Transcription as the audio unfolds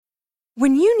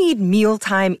When you need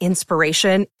mealtime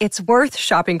inspiration, it's worth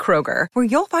shopping Kroger, where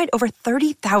you'll find over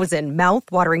 30,000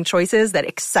 mouth-watering choices that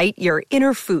excite your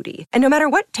inner foodie. And no matter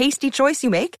what tasty choice you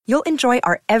make, you'll enjoy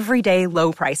our everyday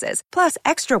low prices, plus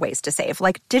extra ways to save,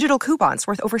 like digital coupons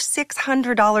worth over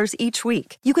 $600 each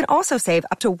week. You can also save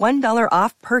up to $1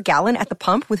 off per gallon at the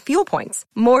pump with fuel points.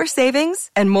 More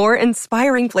savings and more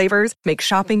inspiring flavors make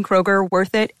shopping Kroger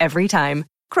worth it every time.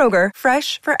 Kroger,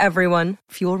 fresh for everyone.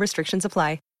 Fuel restrictions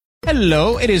apply.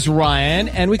 Hello, it is Ryan,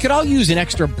 and we could all use an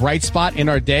extra bright spot in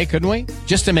our day, couldn't we?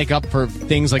 Just to make up for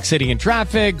things like sitting in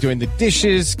traffic, doing the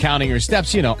dishes, counting your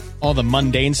steps, you know, all the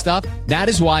mundane stuff. That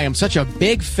is why I'm such a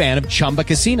big fan of Chumba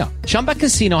Casino. Chumba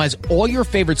Casino has all your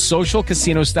favorite social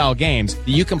casino-style games that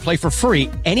you can play for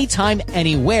free anytime,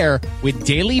 anywhere with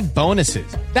daily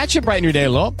bonuses. That should brighten your day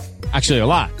a little. Actually, a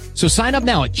lot. So sign up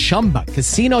now at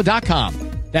ChumbaCasino.com.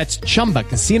 That's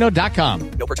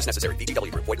ChumbaCasino.com. No purchase necessary.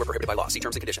 VGW Group. Void where prohibited by law. See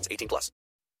terms and conditions. 18+.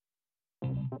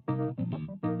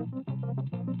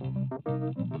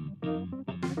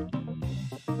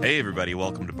 Hey everybody,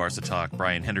 welcome to Barca Talk.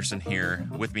 Brian Henderson here.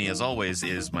 With me, as always,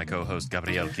 is my co-host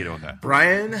Gabriel Quiroga.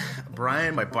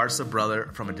 Brian, my Barca brother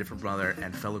from a different brother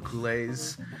and fellow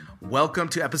Culés. Welcome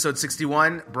to episode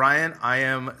 61. Brian, I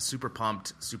am super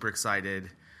pumped, super excited.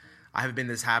 I haven't been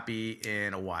this happy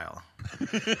in a while.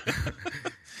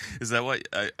 Is that what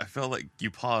I felt like you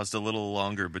paused a little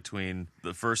longer between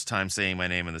the first time saying my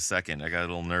name and the second? I got a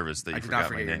little nervous that you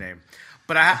forgot my name. I did not forget your name.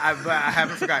 But I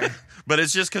haven't forgotten. But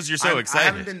it's just because you're so excited. I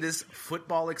haven't been this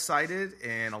football excited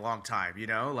in a long time, you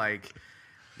know? Like,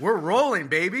 we're rolling,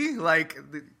 baby. Like,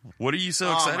 what are you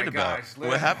so excited about?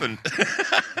 What happened?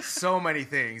 So many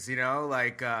things, you know?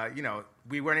 Like,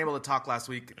 we weren't able to talk last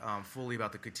week fully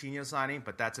about the Coutinho signing,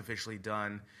 but that's officially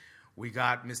done. We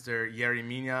got Mr. Yerry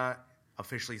Mina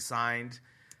officially signed.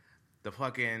 The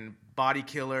fucking body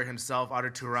killer himself, Arda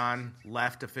Turan,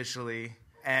 left officially.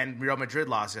 And Real Madrid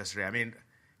lost yesterday. I mean,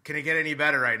 can it get any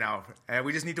better right now?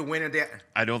 We just need to win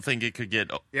I don't think it could get...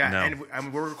 Yeah, no.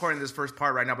 and we're recording this first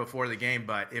part right now before the game,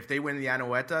 but if they win the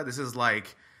Anoeta, this is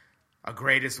like a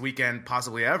greatest weekend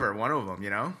possibly ever. One of them, you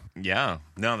know? Yeah.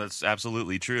 No, that's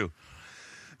absolutely true.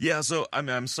 Yeah, so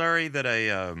I'm sorry that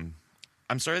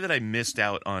I missed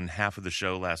out on half of the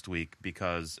show last week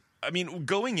because... I mean,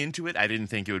 going into it, I didn't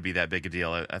think it would be that big a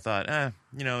deal. I thought,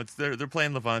 they're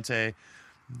playing Levante.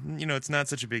 You know, it's not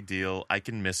such a big deal. I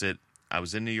can miss it. I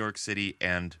was in New York City,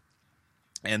 and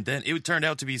then it turned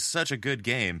out to be such a good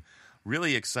game,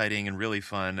 really exciting and really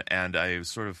fun. And I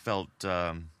sort of felt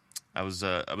I was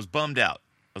bummed out.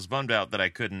 I was bummed out that I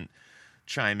couldn't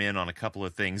chime in on a couple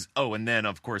of things. Oh, and then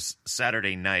of course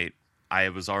Saturday night, I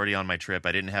was already on my trip.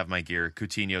 I didn't have my gear.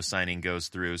 Coutinho signing goes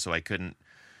through, so I couldn't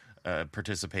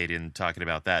participate in talking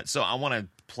about that. So I want to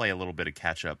play a little bit of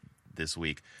catch up this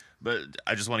week. But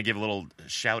I just want to give a little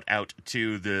shout out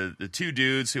to the two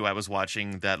dudes who I was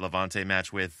watching that Levante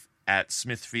match with at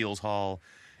Smithfield Hall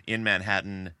in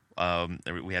Manhattan.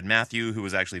 We had Matthew, who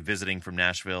was actually visiting from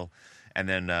Nashville, and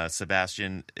then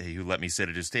Sebastian, who let me sit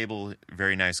at his table.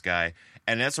 Very nice guy.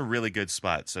 And that's a really good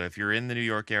spot. So if you're in the New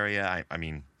York area, I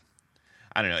mean,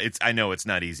 I don't know. I know it's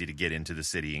not easy to get into the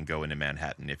city and go into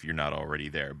Manhattan if you're not already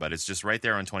there. But it's just right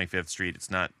there on 25th Street. It's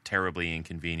not terribly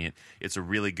inconvenient. It's a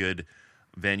really good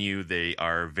venue. They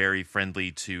are very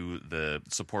friendly to the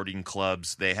supporting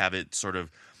clubs. They have it sort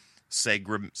of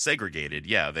segregated.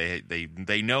 Yeah,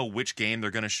 they know which game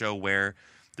they're going to show where.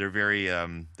 They're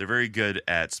very good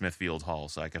at Smithfield Hall,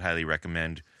 so I could highly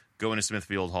recommend going to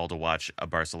Smithfield Hall to watch a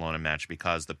Barcelona match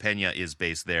because the Peña is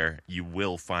based there. You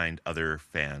will find other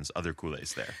fans, other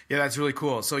culés there. Yeah, that's really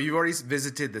cool. So you've already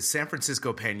visited the San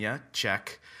Francisco Peña,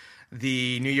 check.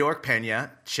 The New York Peña,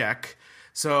 check.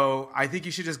 So I think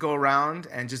you should just go around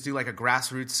and just do like a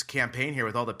grassroots campaign here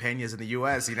with all the Peñas in the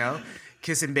U.S., you know?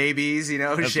 Kissing babies, you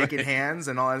know, shaking hands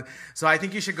and all that. So I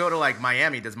think you should go to like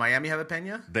Miami. Does Miami have a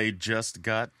Peña? They just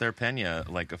got their Peña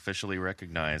like officially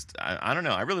recognized. I don't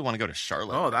know. I really want to go to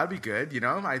Charlotte. Oh, that'd be good. You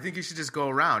know, I think you should just go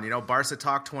around. You know, Barca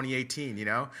Talk 2018. You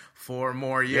know, 4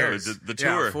 more years. Yeah, the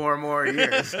tour. Yeah, 4 more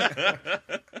years.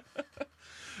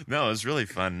 No, it was really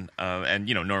fun. And,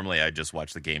 you know, normally I just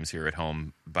watch the games here at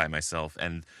home by myself.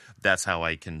 And that's how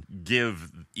I can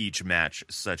give each match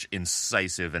such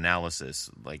incisive analysis,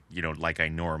 like I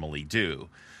normally do.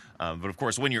 But, of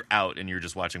course, when you're out and you're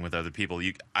just watching with other people,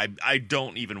 I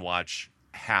don't even watch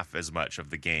half as much of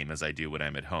the game as I do when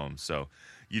I'm at home. So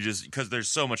you just – because there's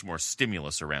so much more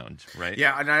stimulus around, right?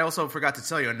 Yeah, and I also forgot to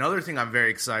tell you, another thing I'm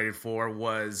very excited for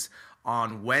was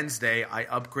on Wednesday I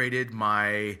upgraded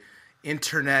my –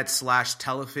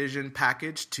 internet/television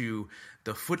package to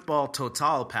the Football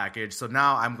Total package. So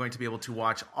now I'm going to be able to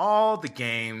watch all the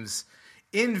games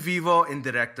in vivo, in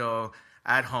directo,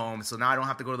 at home. So now I don't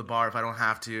have to go to the bar if I don't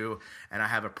have to, and I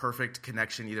have a perfect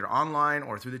connection either online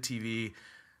or through the TV.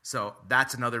 So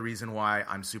that's another reason why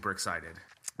I'm super excited.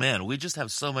 Man, we just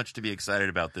have so much to be excited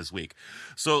about this week.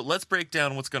 So let's break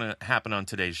down what's going to happen on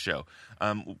today's show.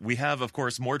 We have, of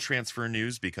course, more transfer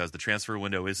news because the transfer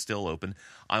window is still open.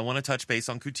 I want to touch base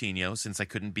on Coutinho since I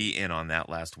couldn't be in on that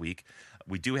last week.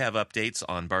 We do have updates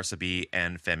on Barça B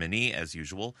and Femení, as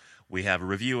usual. We have a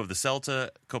review of the Celta,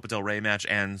 Copa del Rey match,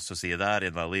 and Sociedad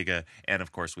in La Liga. And,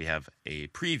 of course, we have a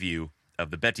preview of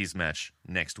the Betis match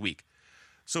next week.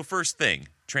 So first thing,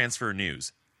 transfer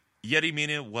news. Yerry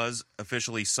Mina was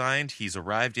officially signed. He's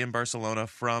arrived in Barcelona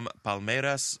from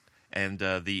Palmeiras, and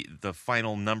the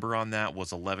final number on that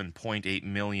was 11.8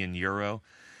 million euro.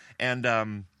 And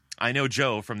I know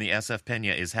Joe from the SF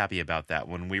Peña is happy about that.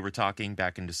 When we were talking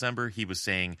back in December, he was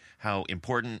saying how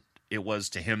important it was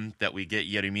to him that we get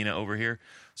Yerry Mina over here.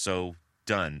 So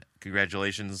done.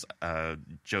 Congratulations,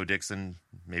 Joe Dixon.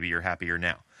 Maybe you're happier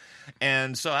now.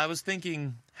 And so I was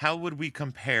thinking, how would we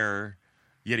compare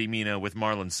Yerry Mina with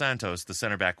Marlon Santos, the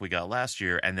center back we got last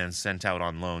year, and then sent out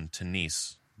on loan to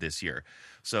Nice this year?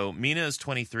 So Mina is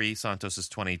 23, Santos is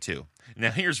 22. Now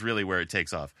here's really where it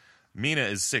takes off. Mina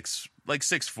is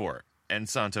 6'4", and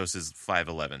Santos is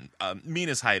 5'11".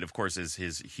 Mina's height, of course, is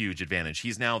his huge advantage.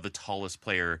 He's now the tallest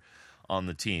player on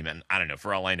the team, and I don't know,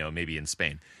 for all I know, maybe in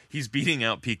Spain. He's beating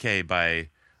out Piqué by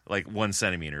like 1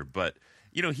 centimeter, but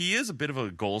you know, he is a bit of a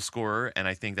goal scorer, and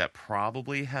I think that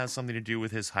probably has something to do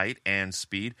with his height and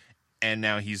speed. And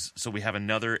now so we have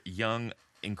another young,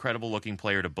 incredible-looking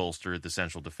player to bolster the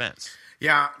central defense.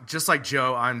 Yeah, just like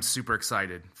Joe, I'm super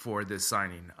excited for this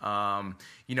signing.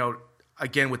 You know,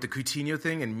 again, with the Coutinho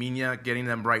thing and Mina getting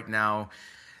them right now,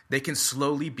 they can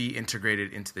slowly be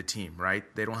integrated into the team, right?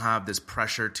 They don't have this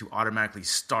pressure to automatically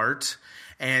start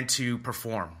and to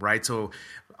perform, right? So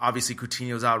obviously,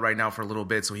 Coutinho's out right now for a little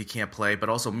bit, so he can't play. But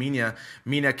also, Mina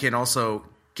can also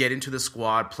get into the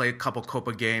squad, play a couple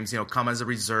Copa games, you know, come as a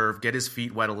reserve, get his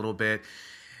feet wet a little bit,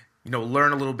 you know,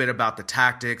 learn a little bit about the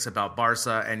tactics, about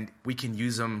Barca, and we can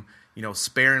use him, you know,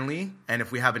 sparingly. And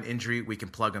if we have an injury, we can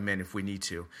plug him in if we need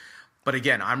to. But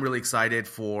again, I'm really excited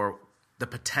for the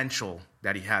potential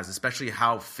that he has, especially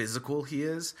how physical he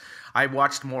is. I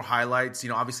watched more highlights.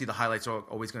 You know, obviously the highlights are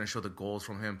always going to show the goals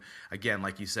from him. Again,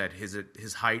 like you said,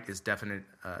 his height is definite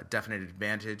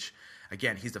advantage.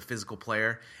 Again, he's a physical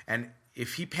player, and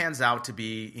if he pans out to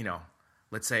be, you know,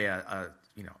 let's say a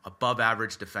above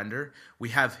average defender, we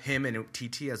have him and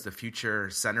Titi as the future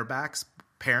center backs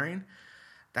pairing.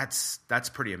 That's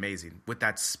pretty amazing with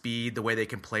that speed, the way they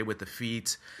can play with the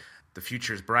feet. The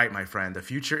future is bright, my friend. The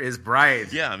future is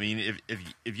bright. Yeah, I mean, if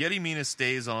Yerry Mina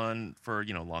stays on for,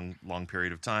 you know, long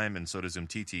period of time, and so does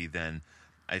Umtiti, then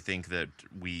I think that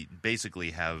we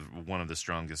basically have one of the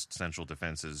strongest central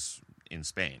defenses in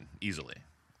Spain, easily.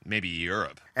 Maybe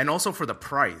Europe. And also for the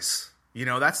price. You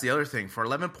know, that's the other thing. For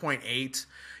 11.8,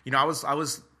 you know, I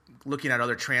was looking at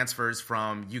other transfers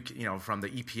from the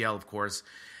EPL, of course,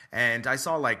 and I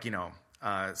saw like, you know,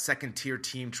 second-tier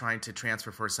team trying to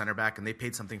transfer for a center back, and they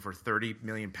paid something for £30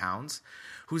 million,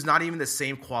 who's not even the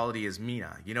same quality as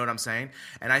Mina. You know what I'm saying?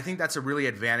 And I think that's a really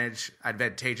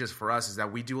advantageous for us, is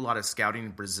that we do a lot of scouting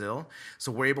in Brazil,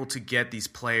 so we're able to get these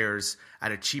players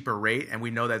at a cheaper rate, and we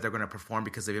know that they're going to perform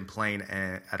because they've been playing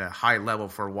at a high level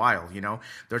for a while. You know,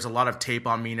 there's a lot of tape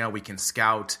on Mina. We can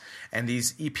scout, and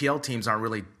these EPL teams aren't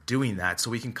really doing that,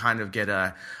 so we can kind of get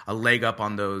a leg up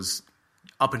on those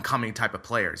up-and-coming type of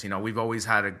players. You know, we've always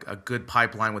had a good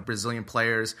pipeline with Brazilian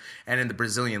players and in the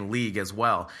Brazilian league as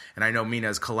well. And I know Mina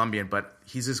is Colombian, but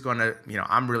he's just going to, you know,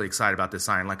 I'm really excited about this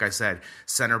sign. Like I said,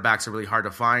 center backs are really hard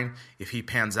to find. If he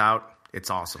pans out,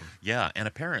 it's awesome. Yeah, and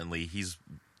apparently he's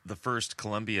the first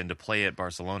Colombian to play at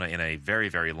Barcelona in a very,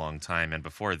 very long time. And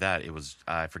before that, it was,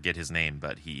 I forget his name,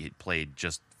 but he played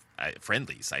just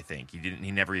friendlies, I think.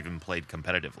 He never even played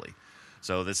competitively.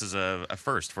 So this is a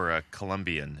first for a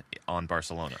Colombian on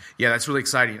Barcelona. Yeah, that's really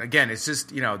exciting. Again, it's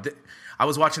just, you know, I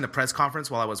was watching the press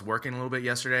conference while I was working a little bit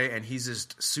yesterday, and he's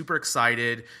just super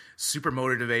excited, super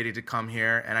motivated to come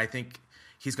here, and I think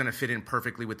he's going to fit in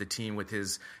perfectly with the team with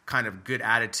his kind of good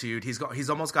attitude. He's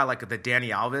almost got like the Dani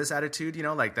Alves attitude, you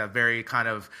know, like that very kind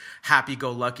of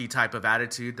happy-go-lucky type of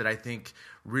attitude that I think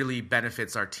really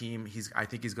benefits our team. I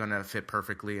think he's going to fit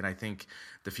perfectly, and I think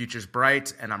the future's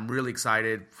bright, and I'm really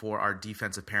excited for our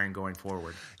defensive pairing going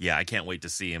forward. Yeah, I can't wait to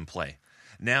see him play.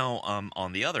 Now,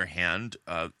 on the other hand,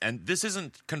 and this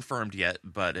isn't confirmed yet,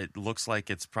 but it looks like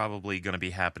it's probably going to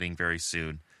be happening very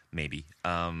soon, maybe.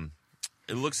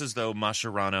 It looks as though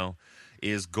Mascherano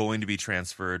is going to be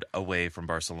transferred away from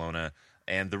Barcelona.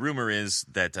 And the rumor is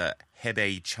that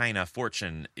Hebei China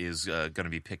Fortune is going to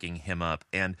be picking him up.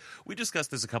 And we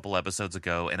discussed this a couple episodes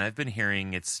ago, and I've been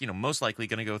hearing it's most likely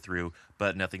going to go through,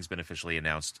 but nothing's been officially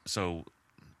announced. So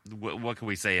what can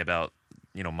we say about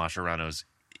Mascherano's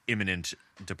imminent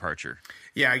departure?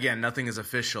 Yeah, again, nothing is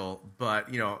official, but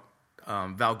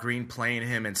Val Green playing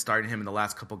him and starting him in the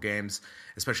last couple games,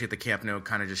 especially at the Camp Nou,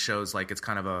 kind of just shows like it's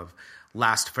kind of a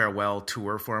last farewell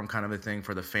tour for him, kind of a thing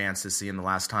for the fans to see him the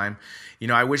last time.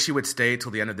 I wish he would stay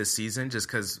till the end of this season, just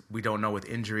because we don't know with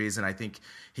injuries, and I think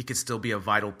he could still be a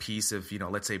vital piece if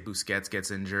let's say Busquets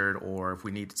gets injured, or if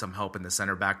we need some help in the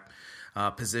center back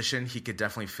position, he could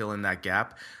definitely fill in that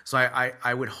gap. So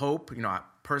I would hope,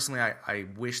 personally, I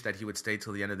wish that he would stay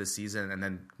till the end of the season and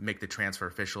then make the transfer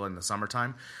official in the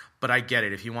summertime. But I get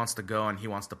it. If he wants to go and he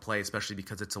wants to play, especially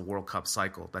because it's a World Cup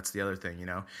cycle, that's the other thing,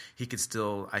 He could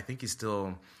still, I think he's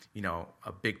still,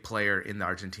 a big player in the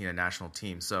Argentina national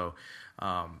team. So,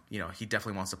 he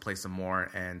definitely wants to play some more,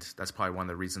 and that's probably one of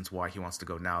the reasons why he wants to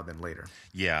go now than later.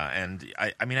 Yeah, and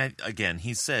again,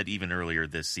 he said even earlier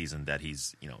this season that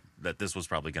he's, that this was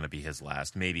probably going to be his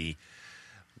last. Maybe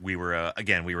we were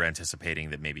anticipating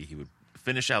that maybe he would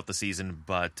finish out the season,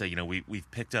 but we've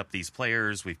picked up these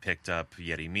players. We've picked up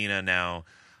Yerry Mina now.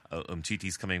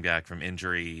 Umtiti's coming back from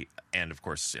injury, and of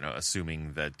course,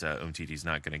 assuming that Umtiti's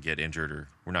not going to get injured, or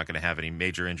we're not going to have any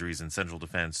major injuries in central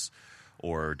defense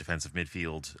or defensive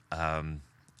midfield.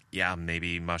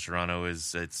 Maybe Mascherano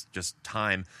it's just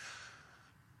time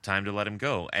to let him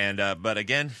go. And but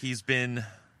again, he's been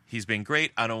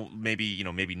great.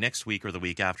 Maybe next week or the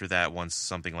week after that, once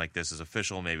something like this is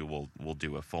official, maybe we'll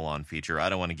do a full-on feature. I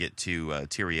don't want to get too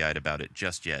teary-eyed about it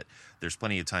just yet. There's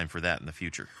plenty of time for that in the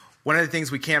future. One of the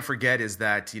things we can't forget is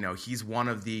that, he's one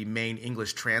of the main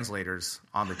English translators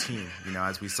on the team,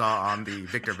 as we saw on the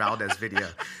Victor Valdez video.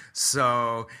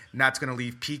 So that's going to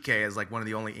leave Piqué as like one of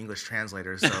the only English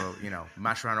translators. So,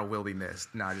 Mascherano will be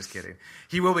missed. No, just kidding.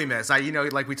 He will be missed.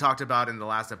 Like we talked about in the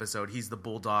last episode, he's the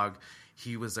bulldog.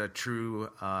 He was a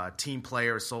true team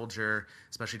player, soldier,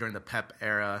 especially during the Pep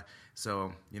era.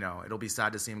 So, it'll be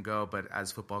sad to see him go, but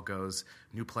as football goes,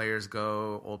 new players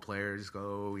go, old players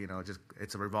go,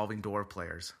 it's a revolving door of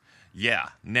players. Yeah.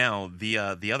 Now, the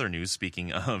other news,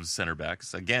 speaking of center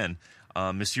backs, again,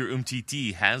 Monsieur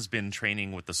Umtiti has been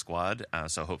training with the squad,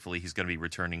 so hopefully he's going to be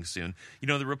returning soon.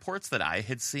 The reports that I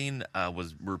had seen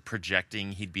were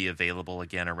projecting he'd be available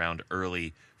again around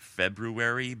early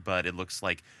February, but it looks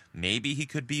like maybe he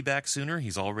could be back sooner.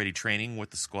 He's already training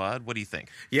with the squad. What do you think?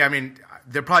 Yeah,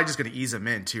 they're probably just going to ease him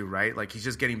in too, right? Like he's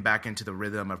just getting back into the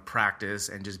rhythm of practice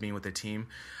and just being with the team.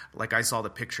 Like I saw the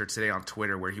picture today on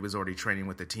Twitter where he was already training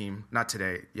with the team. Not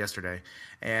today, yesterday.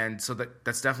 And so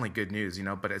that's definitely good news,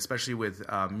 but especially with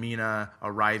Mina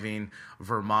arriving,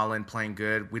 Vermaelen playing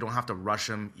good, we don't have to rush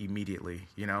him immediately,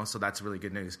 so that's really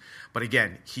good news. But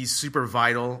again, he's super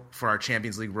vital for our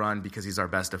Champions League run because he's our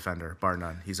best defender, bar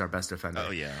none. He's our best defender.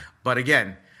 Oh, yeah. But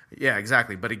again, yeah,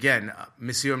 exactly. But again,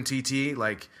 Monsieur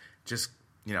Umtiti, just,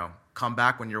 come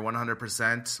back when you're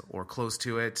 100% or close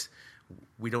to it.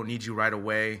 We don't need you right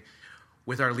away.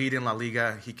 With our lead in La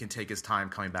Liga, he can take his time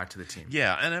coming back to the team.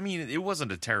 Yeah, and it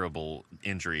wasn't a terrible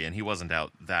injury, and he wasn't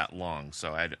out that long,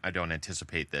 so I don't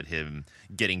anticipate that him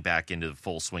getting back into the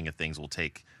full swing of things will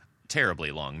take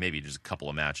terribly long, maybe just a couple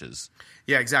of matches.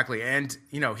 Yeah, exactly. And,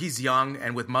 he's young,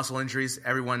 and with muscle injuries,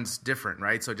 everyone's different,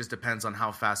 right? So it just depends on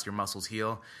how fast your muscles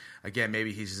heal. Again,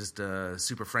 maybe he's just a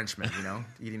super Frenchman,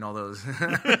 eating all those,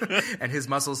 and his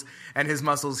muscles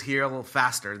heal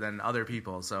faster than other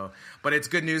people. So, but it's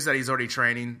good news that he's already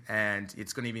training, and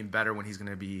it's going to be even better when he's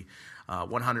going to be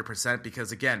 100%.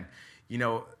 Because again,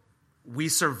 we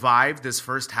survived this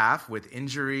first half with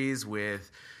injuries, with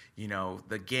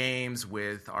the games,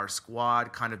 with our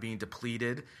squad kind of being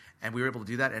depleted, and we were able to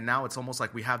do that. And now it's almost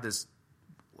like we have this.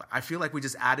 I feel like we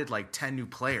just added 10 new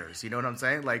players. You know what I'm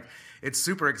saying? It's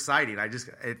super exciting.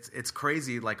 It's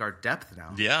crazy, our depth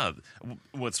now. Yeah.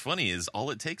 What's funny is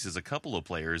all it takes is a couple of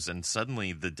players, and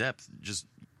suddenly the depth just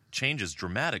changes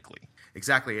dramatically.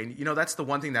 Exactly. And, that's the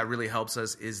one thing that really helps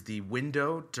us is the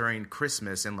window during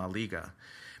Christmas in La Liga.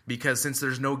 Because since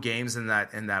there's no games in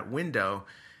that window,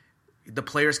 the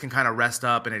players can kind of rest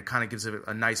up, and it kind of gives it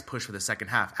a nice push for the second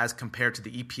half as compared to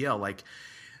the EPL.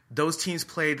 Those teams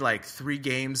played 3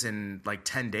 games in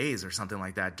 10 days or something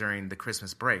like that during the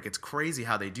Christmas break. It's crazy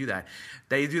how they do that.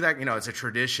 They do that, it's a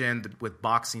tradition with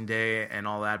Boxing Day and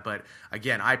all that. But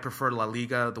again, I prefer La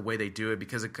Liga the way they do it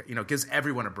because it gives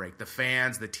everyone a break. The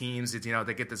fans, the teams,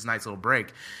 they get this nice little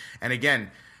break. And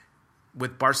again,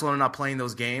 with Barcelona not playing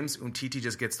those games, Umtiti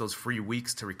just gets those free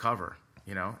weeks to recover,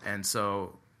 And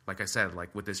so like I said,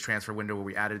 like with this transfer window where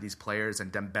we added these players and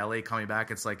Dembele coming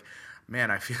back, it's like, man,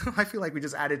 I feel like we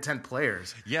just added 10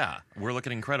 players. Yeah, we're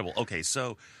looking incredible. Okay,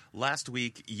 so last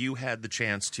week you had the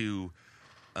chance to,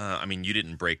 you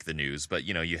didn't break the news, but,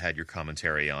 you had your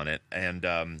commentary on it. And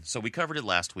so we covered it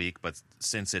last week, but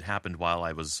since it happened while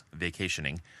I was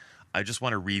vacationing, I just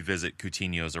want to revisit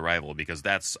Coutinho's arrival because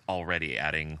that's already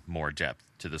adding more depth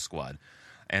to the squad.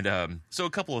 And so a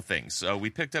couple of things. So we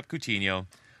picked up Coutinho.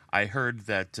 I heard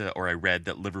that, or I read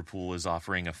that Liverpool is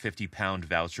offering a £50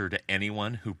 voucher to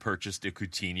anyone who purchased a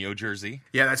Coutinho jersey.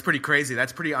 Yeah, that's pretty crazy.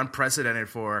 That's pretty unprecedented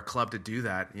for a club to do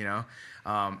that,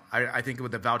 I think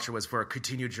what the voucher was for a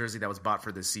Coutinho jersey that was bought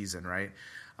for this season, right?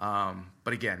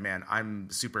 But again, man, I'm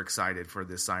super excited for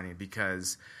this signing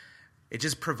because it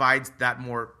just provides that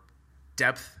more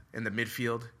depth in the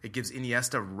midfield. It gives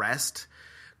Iniesta rest.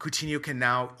 Coutinho can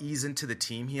now ease into the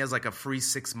team. He has like a free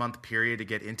 6-month period to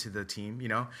get into the team,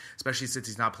 especially since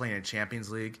he's not playing in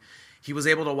Champions League. He was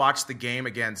able to watch the game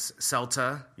against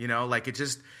Celta,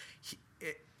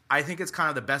 I think it's kind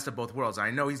of the best of both worlds. I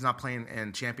know he's not playing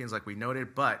in Champions like we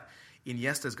noted, but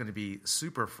Iniesta is going to be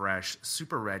super fresh,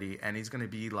 super ready, and he's going to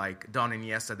be like Don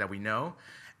Iniesta that we know.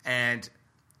 And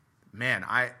man,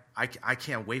 I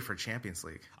can't wait for Champions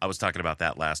League. I was talking about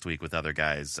that last week with other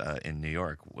guys in New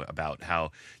York about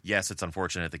how, yes, it's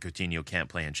unfortunate that Coutinho can't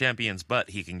play in Champions, but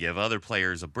he can give other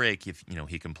players a break. If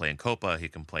he can play in Copa, he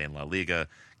can play in La Liga,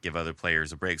 give other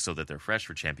players a break so that they're fresh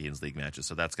for Champions League matches.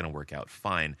 So that's going to work out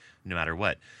fine no matter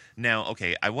what. Now,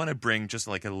 okay, I want to bring just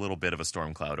like a little bit of a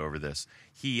storm cloud over this.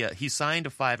 He signed a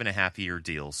 5.5-year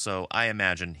deal, so I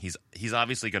imagine he's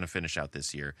obviously going to finish out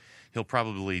this year. He'll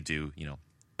probably do,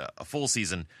 a full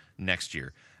season next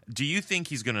year. Do you think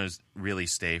he's going to really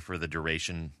stay for the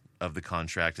duration of the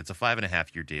contract? It's a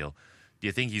 5.5-year deal. Do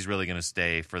you think he's really going to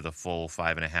stay for the full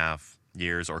 5.5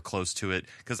 years or close to it?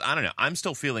 Because I don't know. I'm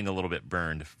still feeling a little bit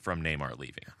burned from Neymar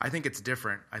leaving. I think it's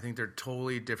different. I think they're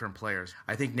totally different players.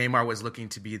 I think Neymar was looking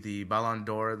to be the Ballon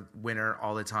d'Or winner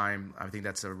all the time. I think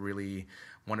that's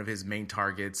one of his main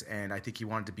targets, and I think he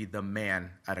wanted to be the man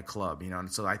at a club, and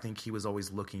so I think he was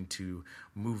always looking to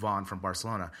move on from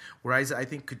Barcelona. Whereas I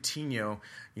think Coutinho,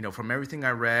 from everything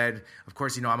I read, of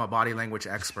course, I'm a body language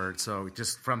expert, so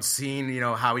just from seeing,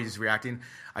 how he's reacting,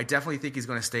 I definitely think he's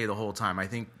going to stay the whole time. I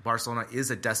think Barcelona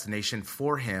is a destination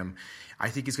for him. I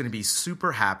think he's going to be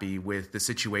super happy with the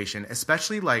situation,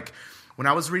 especially like when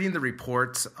I was reading the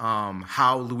reports,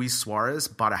 how Luis Suarez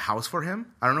bought a house for him.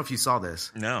 I don't know if you saw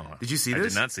this. No. Did you see this? I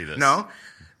did not see this. No?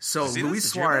 So Luis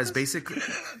Luis Suarez basically...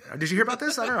 Did you hear about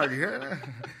this? I don't know. Did you hear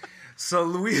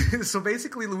it? So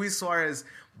basically Luis Suarez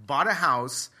bought a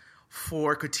house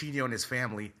for Coutinho and his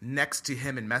family next to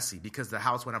him and Messi because the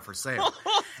house went up for sale.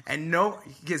 And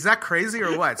is that crazy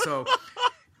or what? So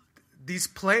these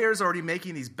players are already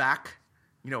making these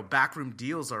backroom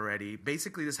deals already.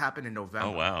 Basically, this happened in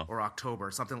November or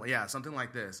October, something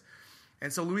like this.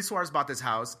 And so Luis Suarez bought this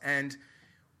house, and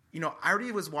I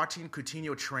already was watching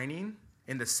Coutinho training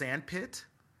in the sand pit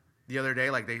the other day.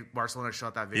 Like Barcelona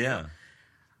shot that video. Yeah.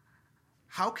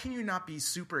 How can you not be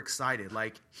super excited?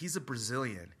 Like he's a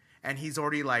Brazilian, and he's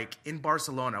already like in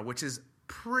Barcelona, which is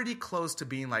pretty close to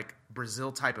being like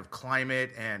Brazil type of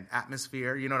climate and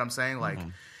atmosphere. You know what I'm saying? Like,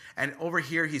 and over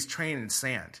here he's training in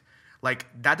sand. Like,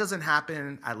 that doesn't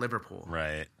happen at Liverpool.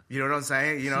 Right. You know what I'm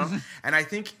saying? And I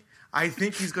think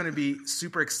he's going to be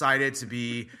super excited to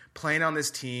be playing on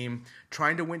this team,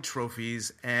 trying to win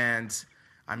trophies. And,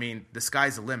 the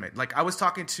sky's the limit. Like, I was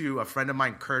talking to a friend of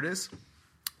mine, Curtis,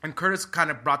 and Curtis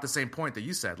kind of brought the same point that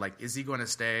you said. Like, is he going to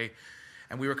stay?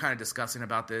 And we were kind of discussing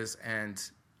about this. And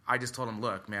I just told him,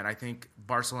 look, man, I think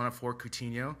Barcelona for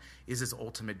Coutinho is his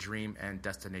ultimate dream and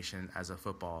destination as a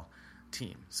football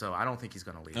team. So I don't think he's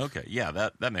going to leave. Okay, yeah,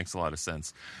 that makes a lot of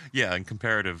sense. Yeah, and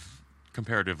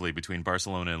comparatively between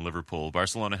Barcelona and Liverpool,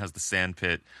 Barcelona has the sand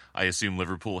pit. I assume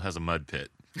Liverpool has a mud pit.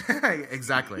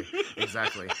 Exactly.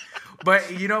 But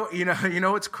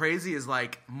what's crazy is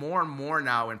like more and more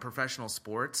now in professional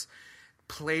sports,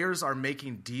 players are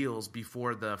making deals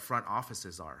before the front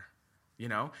offices are.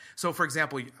 So for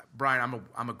example, Brian,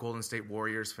 I'm a Golden State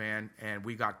Warriors fan, and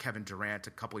we got Kevin Durant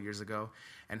a couple of years ago,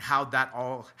 and how that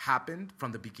all happened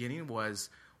from the beginning was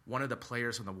one of the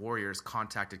players from the Warriors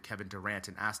contacted Kevin Durant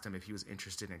and asked him if he was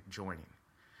interested in joining.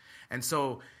 And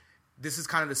so this is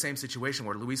kind of the same situation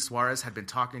where Luis Suarez had been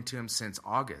talking to him since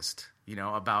August,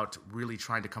 about really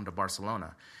trying to come to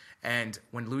Barcelona. And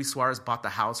when Luis Suarez bought the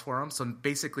house for him, so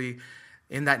basically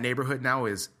in that neighborhood now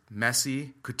is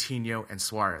Messi, Coutinho, and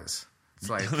Suarez. It's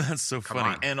like, that's so funny.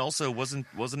 On. And also, wasn't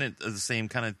it the same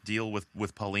kind of deal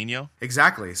with Paulinho?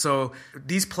 Exactly. So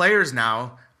these players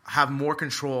now have more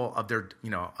control of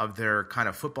their kind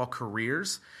of football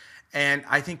careers. And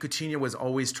I think Coutinho was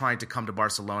always trying to come to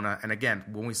Barcelona. And again,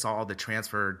 when we saw all the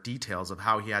transfer details of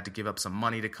how he had to give up some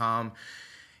money to come,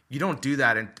 you don't do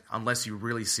that unless you're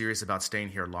really serious about staying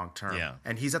here long term. Yeah.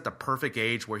 And he's at the perfect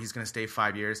age where he's going to stay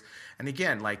 5 years. And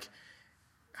again, if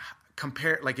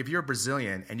you're a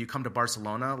Brazilian and you come to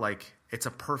Barcelona, it's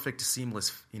a perfect,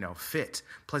 seamless, fit.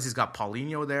 Plus, he's got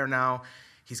Paulinho there now.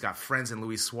 He's got friends in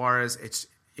Luis Suarez.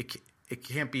 It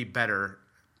can't be better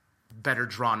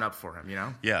drawn up for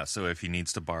him, Yeah, so if he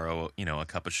needs to borrow, a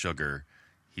cup of sugar,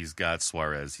 he's got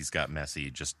Suarez, he's got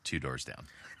Messi just 2 doors down.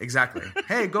 Exactly.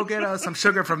 Hey, go get some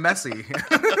sugar from Messi.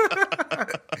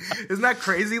 Isn't that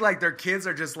crazy? Their kids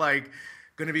are just going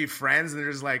to be friends, and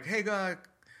they're just like, hey,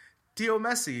 Tio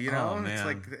Messi, Oh,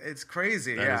 man. It's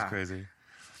crazy. That is crazy.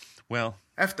 Well,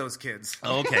 F those kids.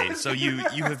 Okay, so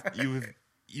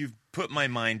you've put my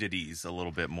mind at ease a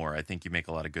little bit more. I think you make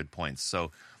a lot of good points.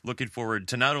 So looking forward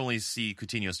to not only see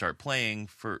Coutinho start playing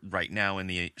for right now in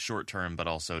the short term, but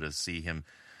also to see him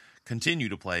continue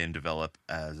to play and develop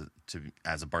as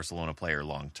a Barcelona player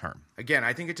long term. Again,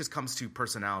 I think it just comes to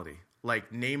personality.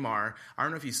 Like Neymar, I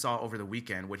don't know if you saw over the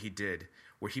weekend what he did,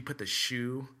 where he put the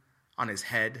shoe on his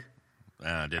head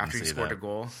after he scored a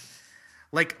goal.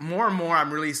 More and more,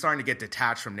 I'm really starting to get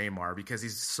detached from Neymar because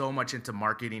he's so much into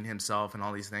marketing himself and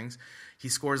all these things. He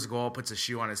scores a goal, puts a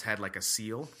shoe on his head like a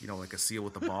seal, like a seal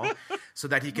with the ball, so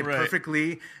that he can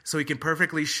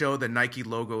perfectly show the Nike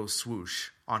logo swoosh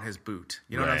on his boot.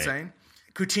 You know what I'm saying?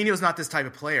 Coutinho's not this type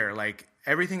of player.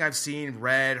 Everything I've seen,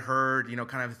 read, heard,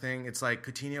 kind of thing, it's like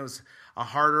Coutinho's a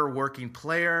harder working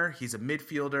player. He's a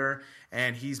midfielder,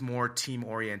 and he's more team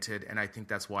oriented, and I think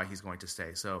that's why he's going to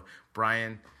stay. So,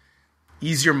 Brian,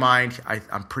 ease your mind.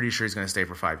 I'm pretty sure he's going to stay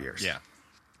for 5 years. Yeah.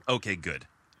 Okay, good.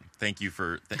 Thank you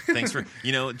for thanks for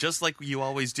just like you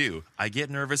always do. I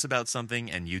get nervous about something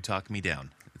and you talk me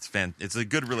down. It's a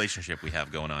good relationship we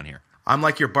have going on here. I'm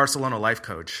like your Barcelona life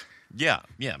coach. Yeah,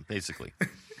 basically.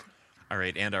 All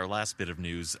right, and our last bit of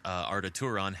news, Arda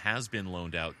Turan has been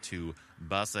loaned out to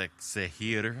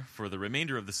Başakşehir for the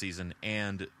remainder of the season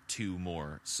and 2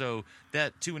 more. So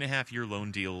that 2.5-year loan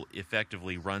deal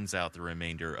effectively runs out the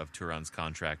remainder of Turan's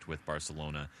contract with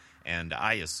Barcelona. And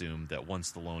I assume that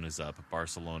once the loan is up,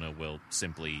 Barcelona will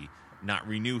simply not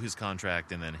renew his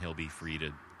contract, and then he'll be free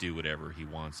to do whatever he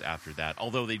wants after that,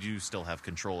 although they do still have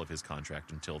control of his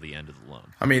contract until the end of the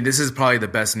loan. I mean, this is probably the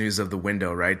best news of the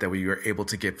window, right? That we were able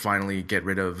to finally get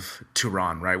rid of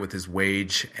Turan, right, with his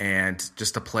wage, and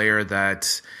just a player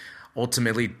that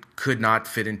ultimately could not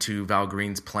fit into Val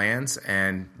Green's plans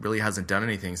and really hasn't done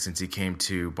anything since he came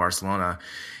to Barcelona.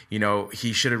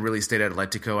 He should have really stayed at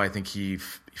Atletico. I think he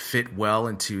fit well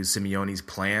into Simeone's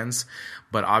plans,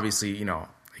 but obviously, I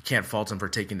can't fault him for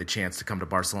taking the chance to come to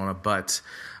Barcelona, but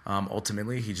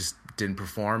ultimately he just didn't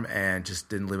perform and just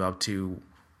didn't live up to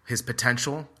his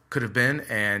potential could have been.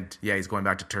 And yeah, he's going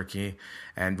back to Turkey,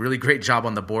 and really great job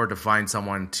on the board to find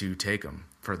someone to take him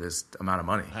for this amount of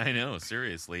money. I know,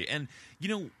 seriously. And,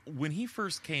 when he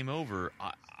first came over,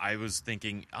 I was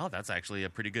thinking, oh, that's actually a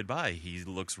pretty good buy. He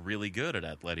looks really good at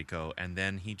Atletico. And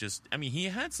then he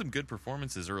had some good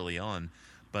performances early on,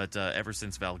 but ever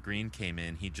since Val Green came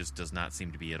in, he just does not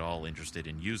seem to be at all interested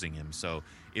in using him. So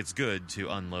it's good to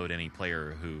unload any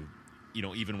player who,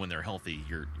 even when they're healthy,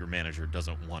 your manager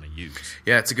doesn't want to use.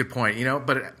 Yeah, it's a good point.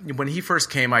 But when he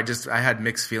first came, I had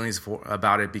mixed feelings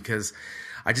about it because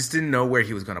I just didn't know where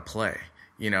he was going to play,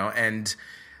 and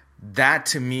that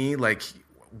to me,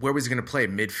 where was he going to play?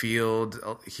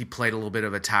 Midfield. He played a little bit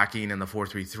of attacking in the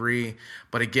 4-3-3,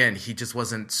 but again, he just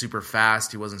wasn't super fast.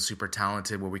 He wasn't super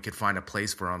talented where we could find a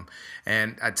place for him.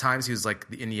 And at times he was like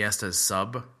the Iniesta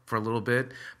sub for a little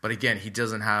bit, but again, he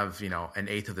doesn't have, an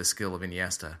eighth of the skill of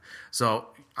Iniesta. So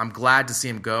I'm glad to see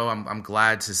him go. I'm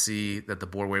glad to see that the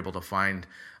board were able to find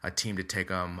a team to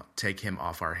take him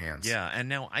off our hands. Yeah, and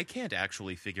now I can't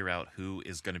actually figure out who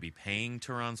is going to be paying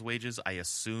Turan's wages. I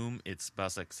assume it's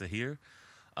Başakşehir,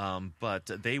 but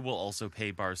they will also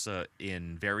pay Barca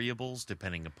in variables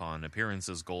depending upon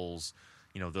appearances, goals,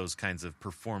 those kinds of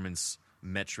performance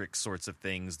metric sorts of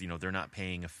things. They're not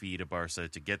paying a fee to Barca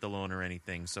to get the loan or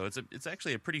anything. So it's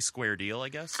actually a pretty square deal, I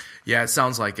guess. Yeah, it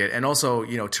sounds like it. And also,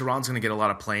 Turan's going to get a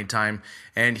lot of playing time,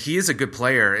 and he is a good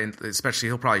player, and especially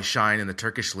he'll probably shine in the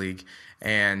Turkish league.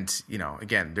 And,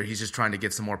 again, he's just trying to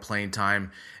get some more playing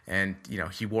time. And,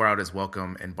 he wore out his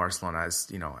welcome in Barcelona.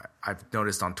 As, I've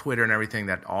noticed on Twitter and everything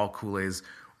that all Culés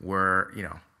were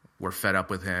fed up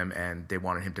with him and they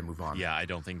wanted him to move on. Yeah, I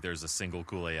don't think there's a single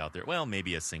Culé out there. Well,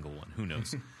 maybe a single one. Who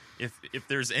knows? if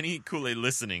there's any Kool-Aid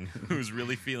listening who's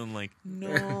really feeling like,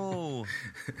 no,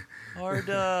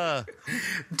 Arda,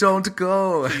 don't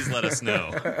go. Please let us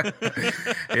know.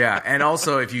 Yeah, and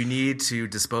also if you need to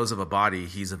dispose of a body,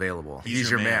 he's available. He's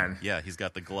your man. Yeah, he's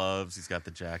got the gloves, he's got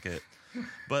the jacket.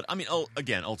 But I mean,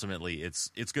 again, ultimately, it's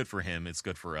good for him. It's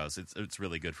good for us. It's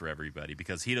really good for everybody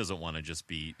because he doesn't want to just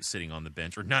be sitting on the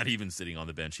bench, or not even sitting on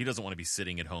the bench. He doesn't want to be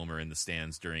sitting at home or in the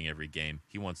stands during every game.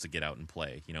 He wants to get out and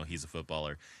play. You know, he's a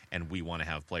footballer, and we want to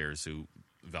have players who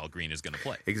Val Green is going to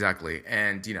play. Exactly,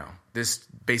 and you know, this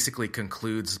basically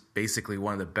concludes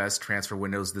one of the best transfer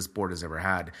windows this board has ever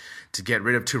had. To get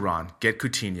rid of Thuram, get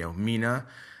Coutinho, Mina.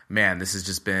 Man, this has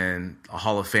just been a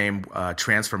Hall of Fame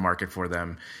transfer market for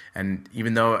them. And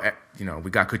even though, you know,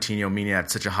 we got Coutinho, Mina at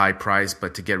such a high price,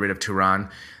 but to get rid of Thuram,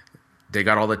 they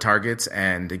got all the targets.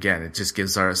 And again, it just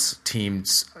gives our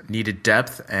teams needed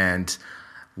depth and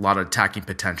a lot of attacking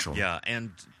potential. Yeah,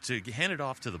 and to hand it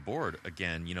off to the board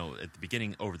again, you know, at the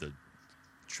beginning over the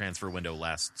transfer window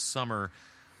last summer,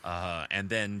 and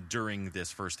then during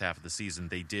this first half of the season,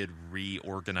 they did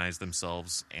reorganize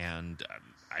themselves. And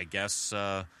I guess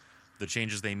the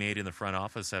changes they made in the front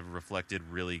office have reflected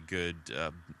really good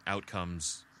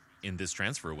outcomes in this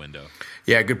transfer window.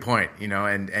 Yeah, good point. You know,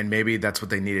 and maybe that's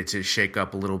what they needed to shake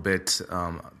up a little bit,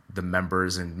 the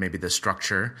members and maybe the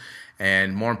structure.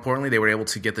 And more importantly, they were able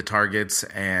to get the targets,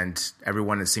 and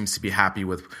everyone seems to be happy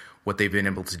with what they've been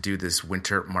able to do this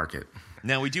winter market.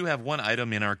 Now, we do have one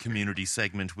item in our community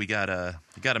segment. We got a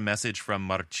message from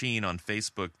Marcin on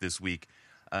Facebook this week.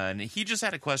 And he just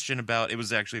had a question about, it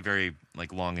was actually very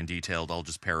long and detailed, I'll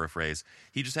just paraphrase.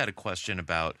 He just had a question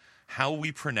about how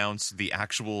we pronounce the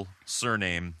actual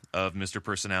surname of Mr.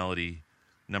 Personality,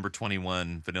 number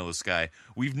 21, Vanilla Sky.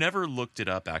 We've never looked it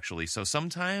up, actually. So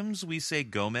sometimes we say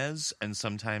Gomez and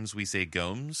sometimes we say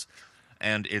Gomes.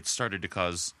 And it started to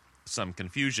cause some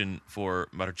confusion for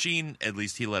Marcin. At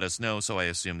least he let us know, so I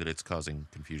assume that it's causing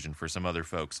confusion for some other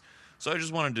folks. So I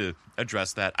just wanted to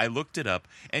address that. I looked it up,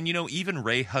 and, you know, even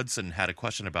Ray Hudson had a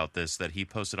question about this that he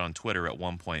posted on Twitter at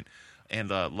one point. And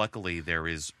luckily, there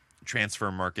is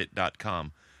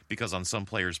transfermarket.com, because on some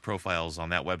players' profiles on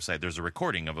that website, there's a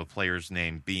recording of a player's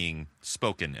name being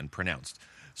spoken and pronounced.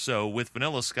 So with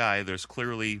Vanilla Sky, there's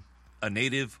clearly a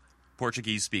native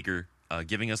Portuguese speaker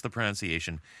giving us the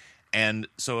pronunciation. And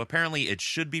so apparently it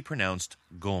should be pronounced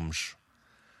Gomes.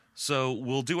 So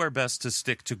we'll do our best to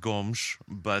stick to Gomes,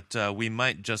 but we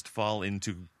might just fall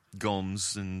into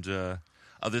Gomes and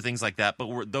other things like that.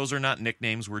 But those are not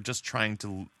nicknames. We're just trying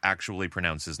to actually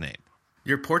pronounce his name.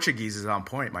 Your Portuguese is on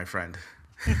point, my friend.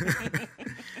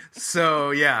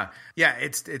 So yeah,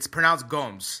 it's pronounced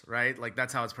Gomes, right? Like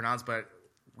that's how it's pronounced. But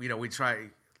you know, we try.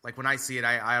 Like when I see it,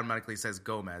 I automatically says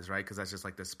Gomez, right? Because that's just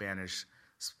like the Spanish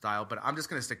style. But I'm just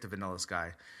gonna stick to Vanilla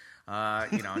Sky.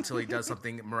 You know, until he does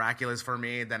something miraculous for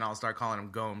me, then I'll start calling him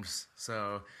Gomes.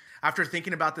 So after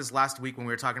thinking about this last week when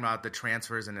we were talking about the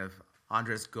transfers and if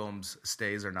Andres Gomes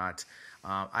stays or not,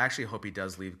 I actually hope he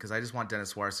does leave because I just want Denis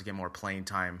Suarez to get more playing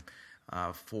time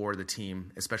for the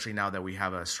team, especially now that we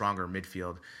have a stronger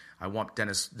midfield. I want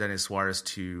Denis Suarez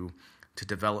to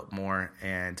develop more,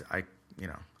 and I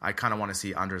kind of want to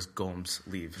see Andres Gomes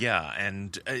leave. Yeah,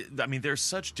 and I mean, there's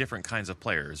such different kinds of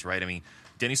players, right? I mean,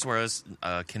 Denis Suarez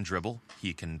can dribble.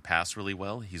 He can pass really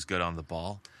well. He's good on the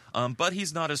ball. But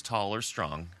he's not as tall or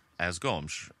strong as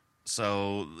Gomes.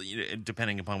 So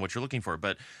depending upon what you're looking for.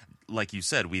 But like you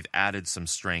said, we've added some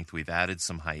strength. We've added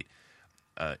some height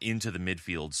into the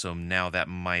midfield. So now that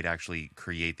might actually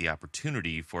create the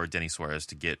opportunity for Denis Suarez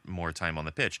to get more time on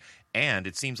the pitch. And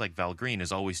it seems like Val Green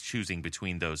is always choosing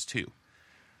between those two.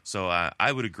 So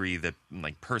I would agree that,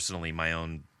 personally, my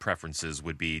own preferences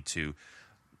would be to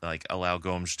allow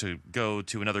Gomes to go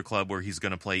to another club where he's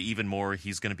going to play even more.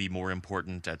 He's going to be more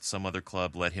important at some other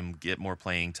club. Let him get more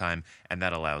playing time, and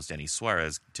that allows Denis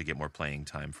Suarez to get more playing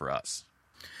time for us.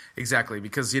 Exactly,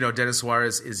 because Denis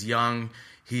Suarez is young.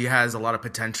 He has a lot of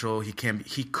potential. He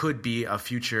could be a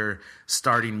future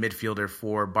starting midfielder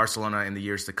for Barcelona in the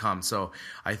years to come. So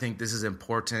I think this is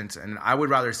important, and I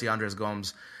would rather see Andres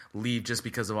Gomes leave just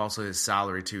because of also his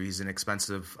salary too. He's an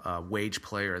expensive wage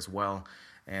player as well.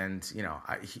 And,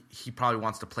 he probably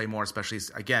wants to play more, especially,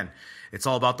 again, it's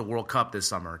all about the World Cup this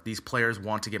summer. These players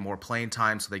want to get more playing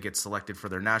time, so they get selected for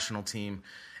their national team.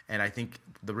 And I think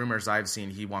the rumors I've seen,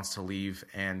 he wants to leave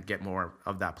and get more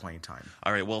of that playing time.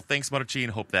 All right, well, thanks, Marcin.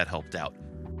 Hope that helped out.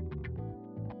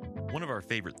 One of our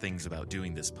favorite things about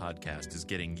doing this podcast is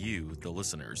getting you, the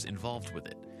listeners, involved with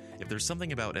it. If there's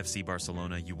something about FC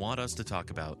Barcelona you want us to talk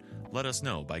about, let us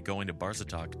know by going to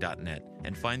barcatalk.net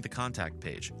and find the contact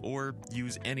page, or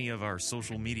use any of our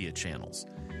social media channels.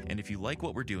 And if you like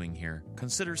what we're doing here,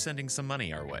 consider sending some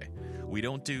money our way. We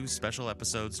don't do special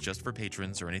episodes just for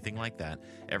patrons or anything like that.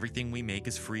 Everything we make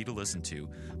is free to listen to.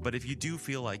 But if you do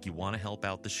feel like you want to help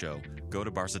out the show, go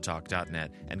to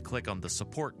barcatalk.net and click on the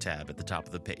support tab at the top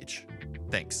of the page.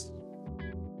 Thanks.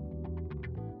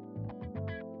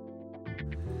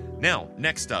 Now,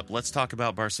 next up, let's talk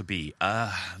about Barca B.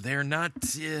 They're not.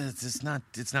 It's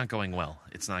not going well.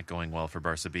 It's not going well for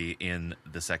Barca B in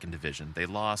the second division. They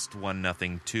lost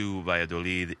 1-0 to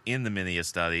Valladolid in the Mini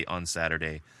Estadi on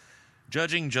Saturday.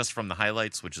 Judging just from the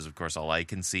highlights, which is of course all I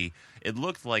can see, it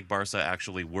looked like Barca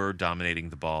actually were dominating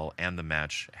the ball and the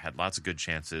match. Had lots of good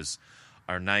chances.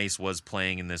 Arnaiz was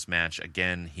playing in this match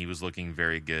again. He was looking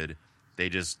very good. They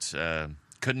just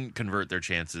couldn't convert their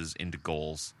chances into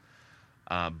goals.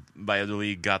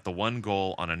 Valladolid got the one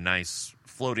goal on a nice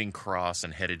floating cross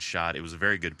and headed shot. It was a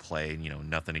very good play,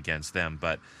 nothing against them.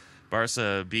 But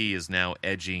Barca B is now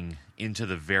edging into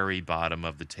the very bottom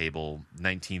of the table,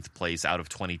 19th place out of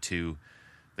 22.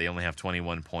 They only have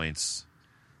 21 points.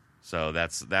 So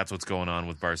that's what's going on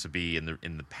with Barca B in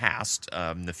the past.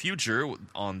 In the future,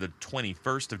 on the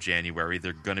 21st of January,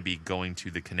 they're going to be going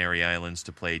to the Canary Islands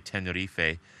to play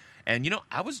Tenerife. And,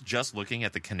 I was just looking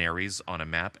at the Canaries on a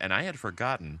map, and I had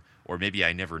forgotten, or maybe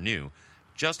I never knew,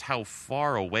 just how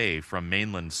far away from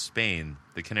mainland Spain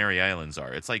the Canary Islands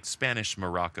are. It's like Spanish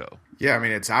Morocco. Yeah,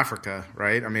 it's Africa,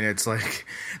 right? It's like,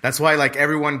 that's why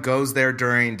everyone goes there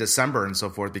during December and so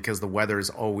forth, because the weather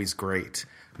is always great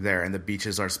there and the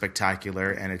beaches are spectacular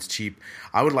and it's cheap.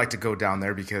 I would like to go down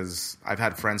there because I've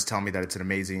had friends tell me that it's an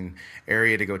amazing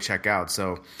area to go check out.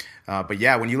 So, but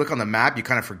yeah, when you look on the map, you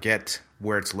kind of forget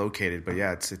where it's located. But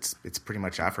yeah, it's pretty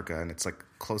much Africa, and it's like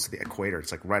close to the equator.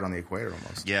 It's like right on the equator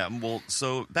almost. Yeah, well,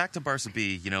 so back to Barca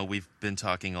B, we've been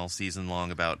talking all season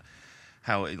long about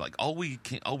how all we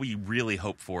really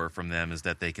hope for from them is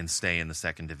that they can stay in the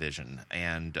second division,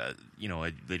 and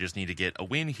they just need to get a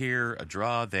win here, a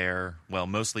draw there. Well,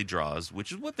 mostly draws,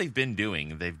 which is what they've been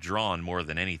doing. They've drawn more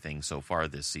than anything so far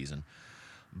this season.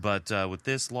 But with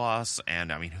this loss,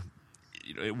 and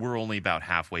we're only about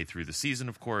halfway through the season,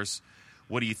 of course.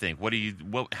 What do you think?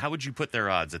 How would you put their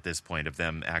odds at this point of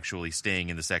them actually staying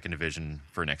in the second division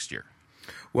for next year?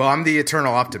 Well, I'm the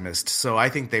eternal optimist, so I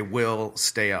think they will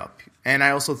stay up. And I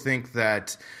also think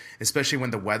that, especially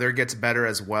when the weather gets better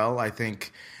as well, I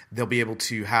think they'll be able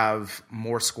to have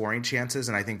more scoring chances,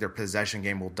 and I think their possession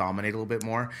game will dominate a little bit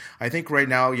more. I think right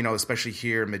now, especially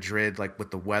here in Madrid,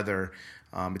 with the weather,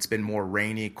 it's been more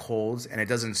rainy, cold, and it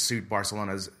doesn't suit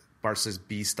Barca's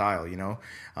B style,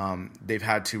 They've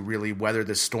had to really weather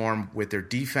the storm with their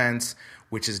defense,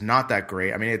 which is not that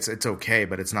great. It's okay,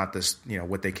 but it's not this,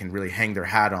 what they can really hang their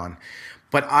hat on.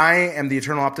 But I am the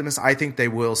eternal optimist. I think they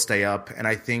will stay up, and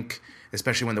I think,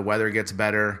 especially when the weather gets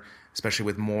better, especially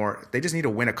with more, they just need to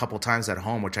win a couple times at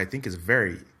home, which I think is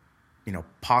very,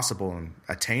 possible and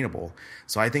attainable.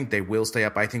 So I think they will stay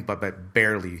up. I think, but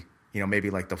barely. Maybe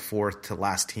like the fourth to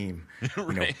last team,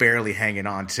 right. Barely hanging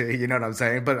on to, you know what I'm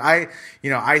saying? But I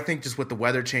think just with the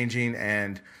weather changing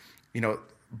and,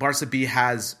 Barca B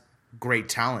has great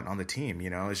talent on the team,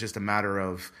 it's just a matter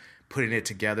of putting it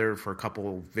together for a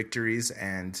couple victories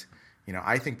and,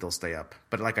 I think they'll stay up.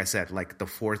 But like I said, like the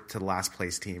fourth to last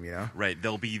place team, Right.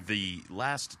 They'll be the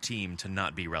last team to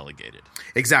not be relegated.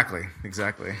 Exactly.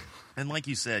 And like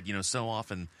you said, so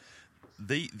often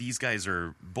these guys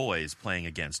are boys playing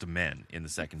against men in the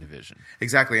second division.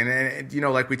 Exactly, and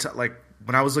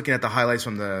when I was looking at the highlights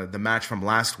from the match from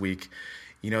last week,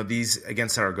 these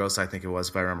against Zaragoza, I think it was,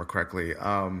 if I remember correctly.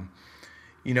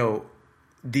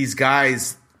 These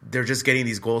guys, they're just getting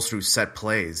these goals through set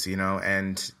plays,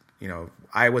 and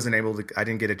I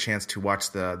didn't get a chance to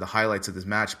watch the highlights of this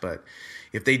match, but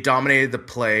if they dominated the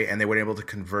play and they were able to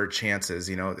convert chances,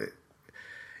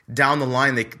 down the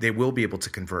line, they will be able to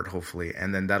convert, hopefully,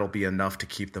 and then that'll be enough to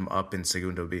keep them up in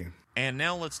Segundo B. And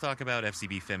now let's talk about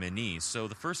FCB Femení. So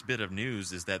the first bit of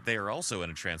news is that they are also in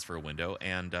a transfer window,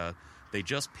 and they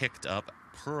just picked up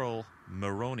Pearl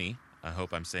Moroni. I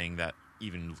hope I'm saying that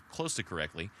even close to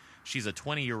correctly. She's a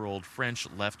 20-year-old French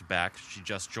left back. She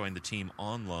just joined the team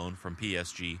on loan from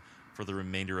PSG for the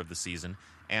remainder of the season.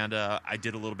 And I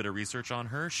did a little bit of research on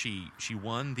her. She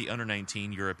won the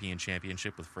Under-19 European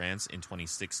Championship with France in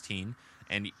 2016.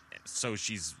 And so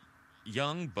she's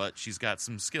young, but she's got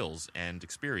some skills and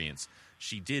experience.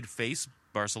 She did face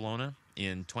Barcelona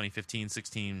in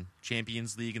 2015-16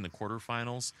 Champions League in the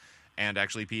quarterfinals. And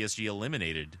actually PSG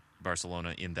eliminated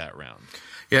Barcelona in that round.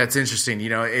 Yeah, it's interesting.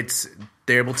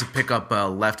 They're able to pick up a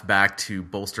left back to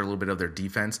bolster a little bit of their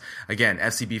defense. Again,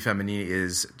 FCB Femení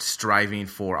is striving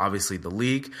for obviously the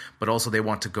league, but also they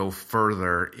want to go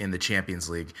further in the Champions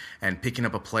League. And picking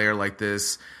up a player like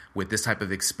this with this type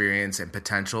of experience and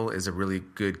potential is a really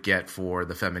good get for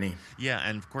the Femení. Yeah,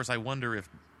 and of course I wonder if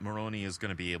Moroni is going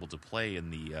to be able to play in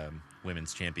the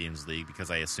Women's Champions League, because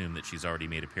I assume that she's already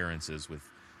made appearances with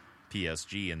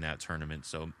PSG in that tournament,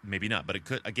 so maybe not. But it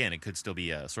could still be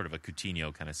a sort of a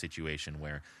Coutinho kind of situation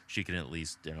where she can at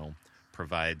least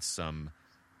provide some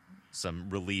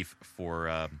relief for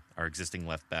our existing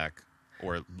left back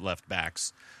or left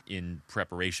backs in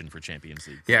preparation for Champions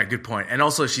League. Yeah, good point. And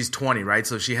also she's 20, right?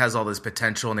 So she has all this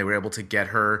potential, and they were able to get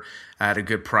her at a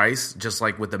good price, just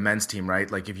like with the men's team, right?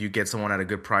 Like if you get someone at a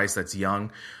good price that's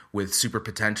young with super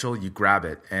potential, you grab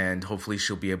it, and hopefully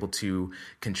she'll be able to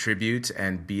contribute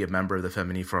and be a member of the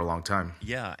Femení for a long time.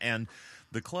 Yeah, and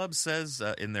the club says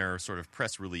in their sort of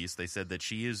press release, they said that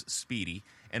she is speedy,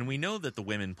 and we know that the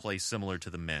women play similar to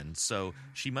the men, so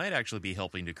she might actually be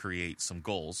helping to create some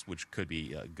goals, which could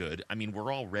be good. I mean,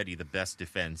 we're already the best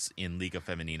defense in Liga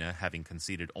Femenina, having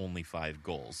conceded only 5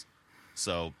 goals.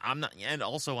 So I'm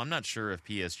not sure if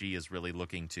PSG is really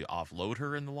looking to offload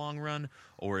her in the long run,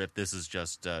 or if this is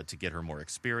just to get her more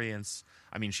experience.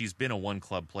 I mean, she's been a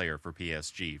one-club player for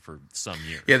PSG for some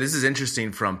years. Yeah, this is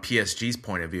interesting from PSG's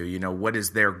point of view. What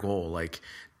is their goal? Like,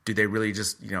 do they really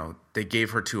just, they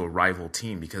gave her to a rival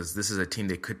team because this is a team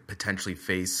they could potentially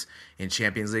face in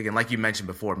Champions League. And like you mentioned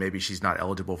before, maybe she's not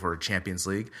eligible for a Champions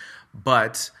League,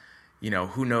 but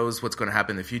who knows what's going to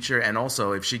happen in the future. And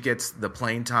also, if she gets the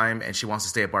playing time and she wants to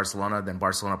stay at Barcelona, then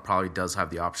Barcelona probably does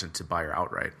have the option to buy her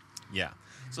outright. Yeah.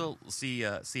 So we'll see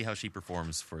how she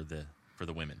performs for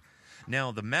the women.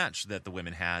 Now, the match that the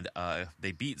women had,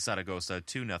 they beat Zaragoza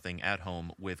 2-0 at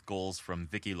home with goals from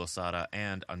Vicky Losada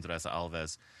and Andressa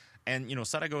Alves. And,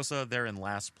 Zaragoza, they're in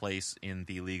last place in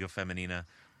the Liga Femenina.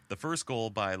 The first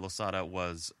goal by Losada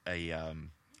was a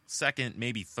second,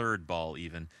 maybe third ball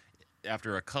even.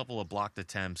 After a couple of blocked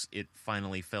attempts, it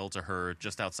finally fell to her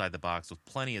just outside the box with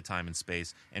plenty of time and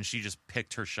space, and she just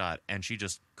picked her shot, and she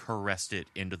just caressed it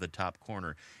into the top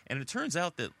corner. And it turns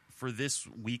out that for this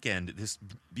weekend, this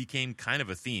became kind of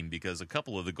a theme, because a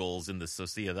couple of the goals in the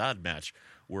Sociedad match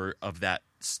were of that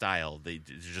style. They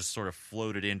just sort of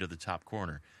floated into the top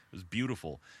corner. It was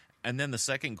beautiful. And then the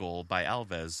second goal by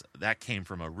Alves, that came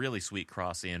from a really sweet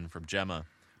cross in from Gemma.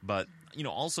 But,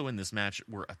 also in this match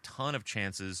were a ton of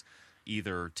chances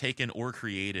either taken or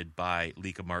created by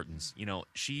Lika Martens.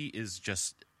 She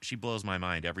blows my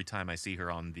mind every time I see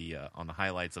her on the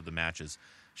highlights of the matches.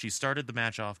 She started the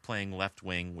match off playing left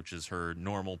wing, which is her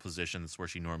normal position. That's where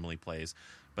she normally plays.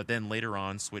 But then later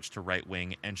on switched to right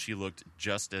wing, and she looked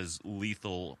just as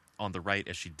lethal on the right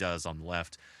as she does on the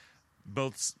left.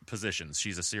 Both positions,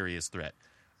 she's a serious threat.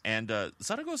 And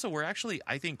Zaragoza were actually,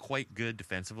 I think, quite good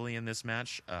defensively in this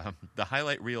match. The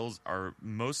highlight reels are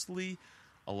mostly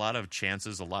a lot of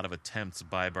chances, a lot of attempts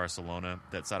by Barcelona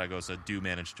that Zaragoza do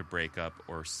manage to break up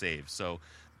or save. So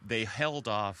they held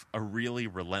off a really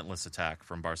relentless attack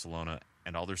from Barcelona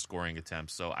and all their scoring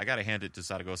attempts. So I got to hand it to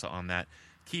Zaragoza on that,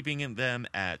 keeping them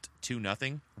at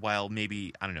 2-0. While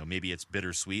maybe it's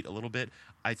bittersweet a little bit,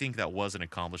 I think that was an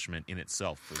accomplishment in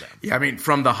itself for them. Yeah, I mean,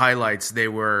 from the highlights,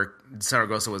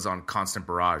 Zaragoza was on constant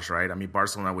barrage, right? I mean,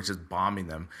 Barcelona was just bombing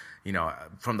them.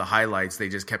 From the highlights, they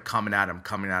just kept coming at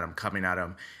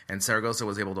them, and Zaragoza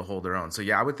was able to hold their own. So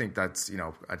yeah, I would think that's,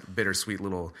 a bittersweet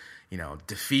little,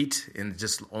 defeat in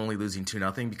just only losing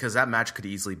 2-0, because that match could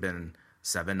easily been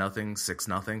 7-0,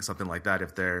 6-0, something like that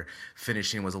if their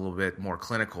finishing was a little bit more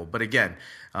clinical. But again,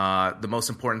 the most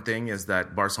important thing is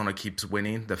that Barcelona keeps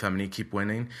winning, the Femení keep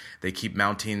winning, they keep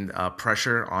mounting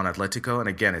pressure on Atletico, and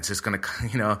again, it's just gonna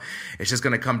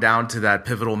come down to that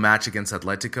pivotal match against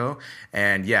Atletico.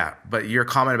 And yeah, but your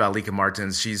comment about Lika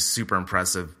Martens, she's super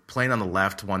impressive, playing on the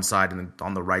left one side and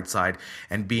on the right side,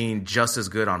 and being just as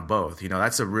good on both.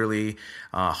 That's a really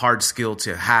hard skill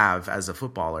to have as a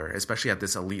footballer, especially at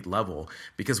this elite level.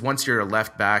 Because once you're a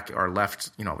left back or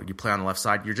left, you play on the left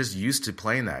side, you're just used to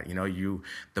playing that.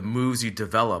 The moves you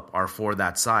develop are for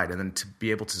that side, and then to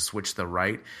be able to switch to the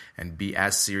right and be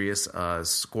as serious a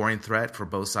scoring threat for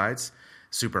both sides,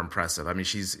 super impressive. I mean,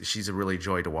 she's a really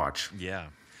joy to watch. Yeah.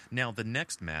 Now the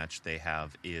next match they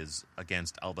have is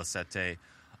against Albacete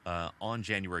on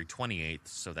January 28th,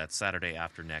 so that's Saturday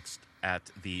after next, at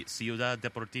the Ciudad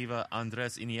Deportiva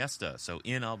Andres Iniesta. So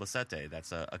in Albacete,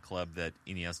 that's a club that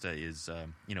Iniesta is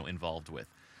involved with.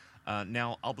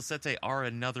 Now, Albacete are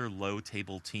another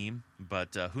low-table team,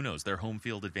 but who knows? Their home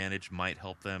field advantage might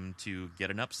help them to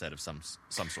get an upset of some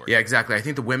sort. Yeah, exactly. I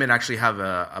think the women actually have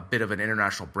a bit of an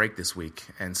international break this week,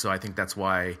 and so I think that's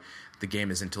why the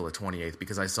game is until the 28th,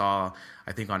 because I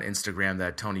think on Instagram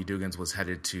that Tony Dugans was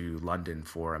headed to London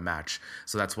for a match,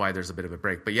 so that's why there's a bit of a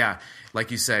break. But yeah,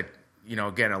 like you said,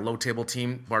 again, a low-table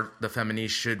team, the Femení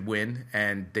should win,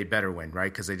 and they better win,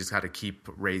 right? Because they just got to keep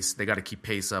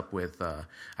pace up with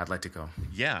Atletico.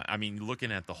 Yeah, I mean,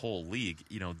 looking at the whole league,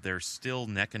 they're still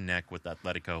neck and neck with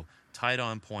Atletico, tied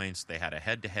on points. They had a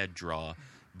head-to-head draw,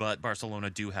 but Barcelona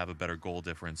do have a better goal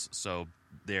difference, so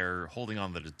they're holding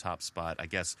on to the top spot, I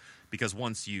guess, because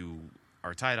once you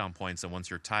are tied on points and once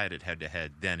you're tied at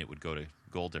head-to-head, then it would go to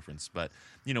goal difference. But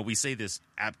we say this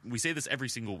every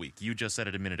single week. You just said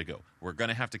it a minute ago. We're going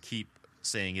to have to keep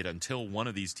saying it until one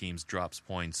of these teams drops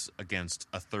points against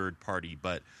a third party,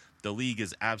 but the league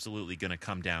is absolutely going to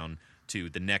come down to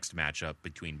the next matchup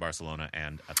between Barcelona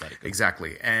and Atletico.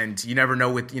 Exactly. And you never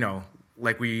know with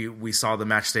like we saw the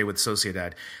match today with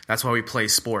Sociedad. That's why we play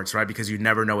sports, right? Because you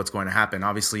never know what's going to happen.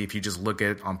 Obviously, if you just look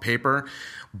at it on paper,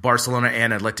 Barcelona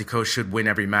and Atletico should win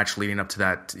every match leading up to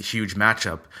that huge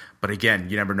matchup. But again,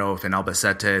 you never know if in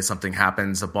Albacete something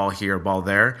happens, a ball here, a ball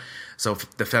there. So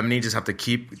the Femení just have to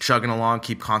keep chugging along,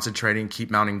 keep concentrating,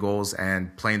 keep mounting goals,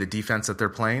 and playing the defense that they're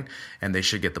playing, and they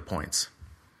should get the points.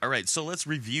 All right, so let's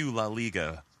review La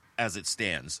Liga as it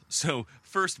stands. So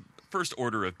first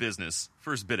order of business,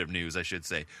 first bit of news, I should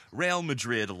say. Real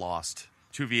Madrid lost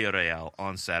to Villarreal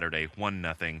on Saturday,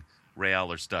 1-0.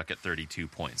 Real are stuck at 32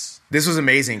 points. This was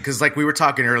amazing because, like we were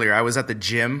talking earlier, I was at the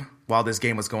gym while this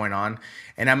game was going on,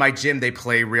 and at my gym they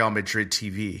play Real Madrid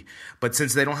TV. But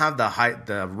since they don't have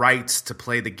the rights to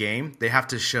play the game, they have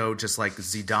to show just like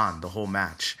Zidane the whole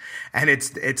match, and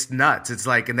it's nuts. It's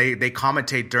like, and they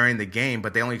commentate during the game,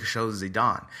 but they only show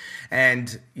Zidane.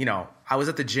 And I was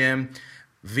at the gym.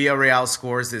 Villarreal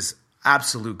scores this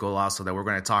absolute golazo that we're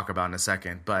going to talk about in a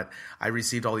second. But I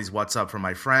received all these WhatsApp from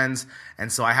my friends,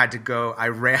 and so I had to go. I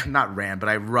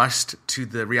rushed to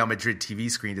the Real Madrid TV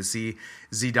screen to see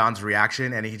Zidane's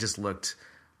reaction, and he just looked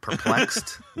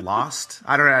perplexed, lost.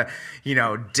 I don't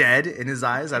know, dead in his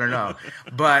eyes. I don't know.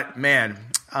 But man,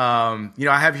 I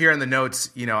have here in the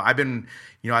notes, I've been,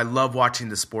 I love watching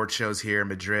the sports shows here in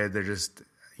Madrid. They're just,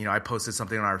 I posted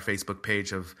something on our Facebook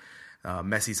page of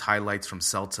Messi's highlights from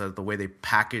Celta, the way they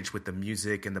package with the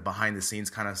music and the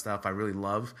behind-the-scenes kind of stuff, I really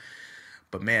love.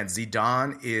 But man,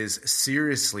 Zidane is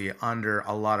seriously under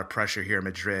a lot of pressure here in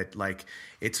Madrid. Like,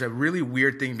 it's a really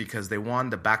weird thing because they won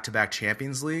the back-to-back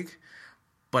Champions League,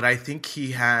 but I think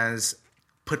he has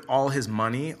put all his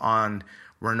money on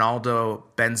Ronaldo,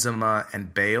 Benzema,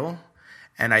 and Bale,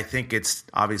 and I think it's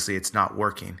not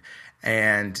working.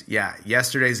 And yeah,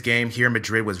 yesterday's game here in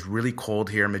Madrid was really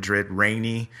cold here in Madrid,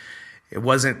 rainy. It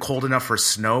wasn't cold enough for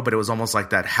snow, but it was almost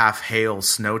like that half hail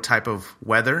snow type of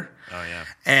weather. Oh, yeah.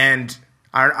 And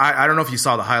I don't know if you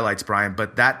saw the highlights, Brian,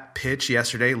 but that pitch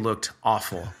yesterday looked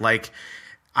awful. Like,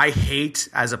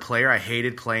 as a player, I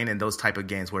hated playing in those type of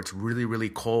games where it's really, really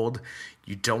cold.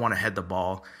 You don't want to head the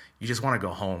ball. You just want to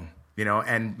go home,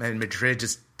 and Madrid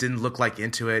just didn't look like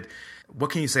into it.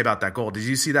 What can you say about that goal? Did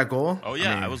you see that goal? Oh,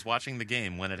 yeah. I was watching the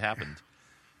game when it happened.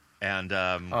 And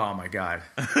oh, my God.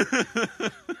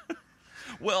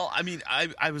 Well, I mean,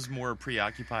 I was more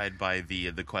preoccupied by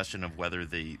the question of whether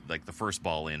the first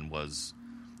ball in was,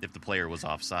 if the player was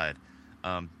offside,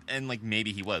 and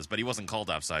maybe he was, but he wasn't called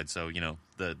offside, so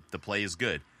the play is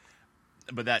good.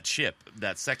 But that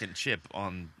second chip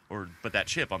on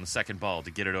the second ball to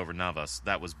get it over Navas,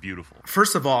 that was beautiful.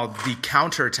 First of all, the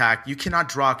counterattack, you cannot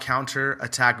draw a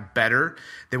counterattack better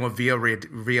than what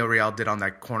Villarreal did on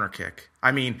that corner kick.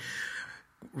 I mean,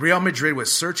 Real Madrid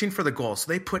was searching for the goal,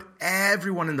 so they put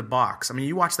everyone in the box. I mean,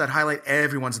 you watch that highlight,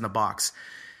 everyone's in the box.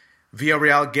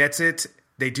 Villarreal gets it.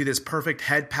 They do this perfect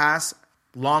head pass,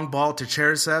 long ball to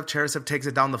Cheryshev. Cheryshev takes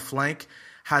it down the flank,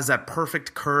 has that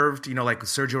perfect curved, like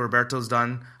Sergio Roberto's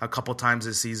done a couple times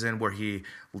this season, where he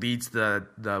leads the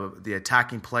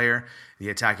attacking player. The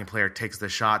attacking player takes the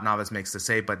shot. Navas makes the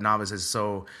save, but Navas is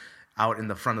so out in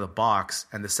the front of the box.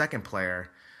 And the second player,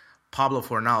 Pablo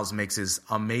Fornals, makes his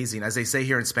amazing, as they say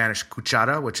here in Spanish,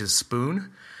 cuchara, which is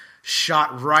spoon,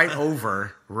 shot right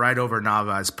over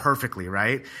Navas perfectly,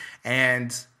 right?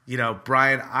 And,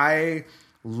 Brian, I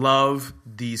love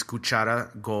these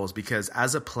cuchara goals because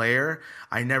as a player,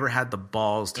 I never had the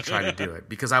balls to try to do it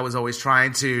because I was always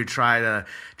trying to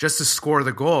just to score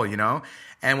the goal,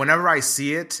 And whenever I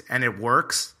see it and it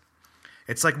works,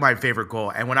 it's like my favorite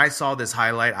goal. And when I saw this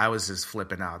highlight, I was just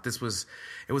flipping out. It was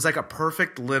like a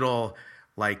perfect little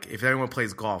like if anyone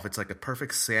plays golf, it's like a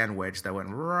perfect sandwich that went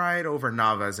right over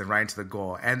Navas and right into the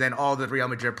goal. And then all the Real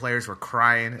Madrid players were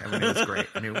crying. I mean, it was great.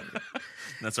 I mean,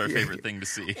 That's our favorite thing to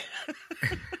see.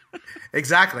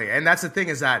 Exactly. And that's the thing,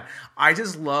 is that I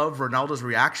just love Ronaldo's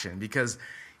reaction, because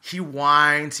he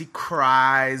whines, he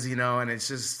cries, and it's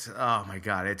just, oh my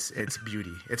God, it's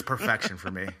beauty. It's perfection for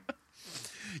me.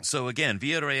 So again,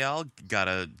 Villarreal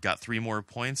got 3 more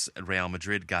points. Real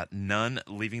Madrid got none,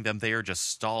 leaving them there just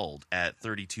stalled at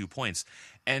 32 points.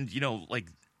 And,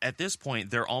 at this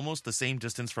point, they're almost the same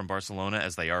distance from Barcelona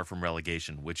as they are from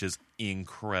relegation, which is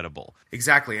incredible.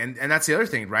 Exactly. And that's the other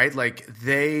thing, right? Like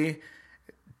they're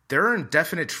in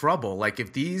definite trouble. Like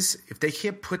if they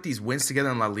can't put these wins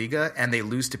together in La Liga and they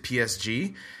lose to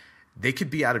PSG, they could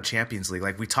be out of Champions League,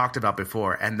 like we talked about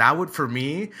before. And that would, for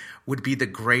me, would be the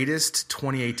greatest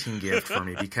 2018 gift for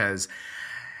me, because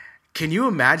can you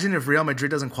imagine if Real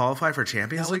Madrid doesn't qualify for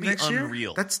Champions League next year?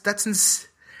 Unreal.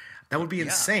 That would be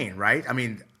insane, right? I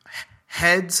mean,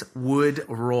 heads would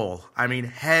roll.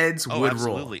 Heads would roll.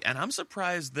 Absolutely. And I'm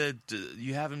surprised that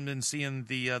you haven't been seeing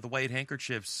the white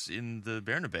handkerchiefs in the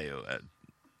Bernabeu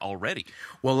already.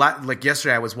 Well, like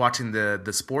yesterday, I was watching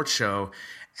the sports show,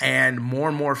 and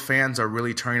more fans are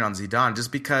really turning on Zidane,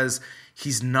 just because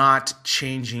he's not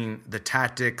changing the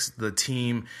tactics, the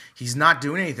team. He's not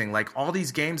doing anything. Like all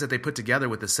these games that they put together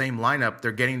with the same lineup,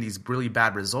 they're getting these really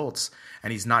bad results,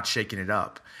 and he's not shaking it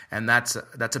up. And that's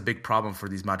a big problem for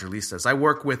these Madridistas. I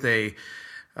work with a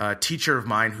teacher of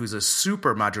mine who's a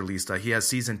super Madridista. He has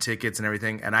season tickets and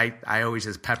everything, and I always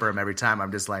just pepper him every time.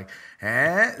 I'm just like,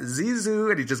 Zizou,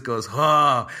 and he just goes,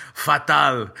 oh,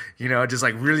 fatal, just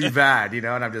like really bad, and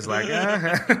I'm just like,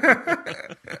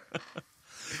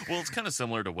 Well, it's kind of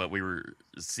similar to what we were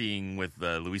seeing with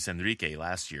Luis Enrique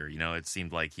last year. It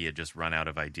seemed like he had just run out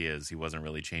of ideas. He wasn't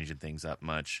really changing things up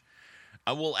much.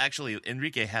 Well, actually,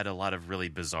 Enrique had a lot of really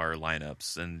bizarre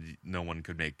lineups, and no one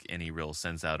could make any real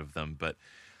sense out of them. But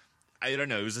I don't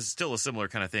know. It was still a similar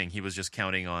kind of thing. He was just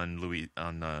counting on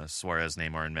Suarez,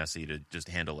 Neymar, and Messi to just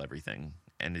handle everything.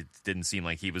 And it didn't seem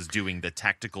like he was doing the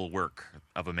tactical work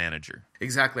of a manager.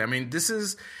 Exactly. This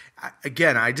is,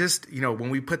 again, I just, when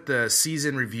we put the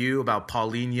season review about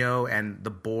Paulinho and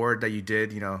the board that you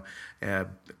did, a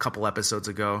couple episodes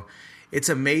ago, it's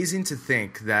amazing to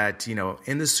think that, in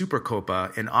the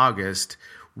Supercopa in August,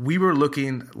 we were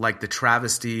looking like the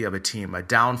travesty of a team, a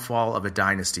downfall of a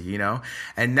dynasty,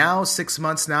 And now, 6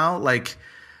 months now, like,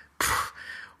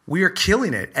 we are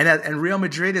killing it. And Real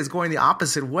Madrid is going the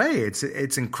opposite way. It's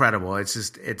incredible. It's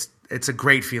just, it's a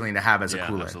great feeling to have as a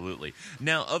cooler. Absolutely.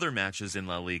 Now, other matches in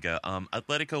La Liga.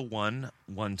 Atletico won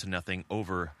 1-0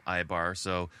 over Eibar,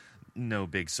 so no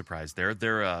big surprise there.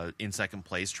 They're in second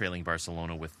place, trailing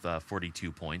Barcelona with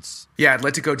 42 points. Yeah,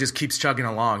 Atletico just keeps chugging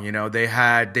along. They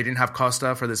didn't have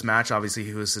Costa for this match. Obviously,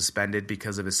 he was suspended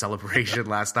because of his celebration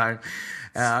last time,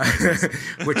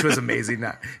 which was amazing.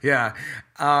 Yeah,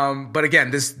 but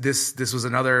again, this was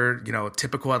another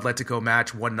typical Atletico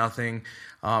match, 1-0.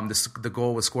 The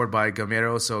goal was scored by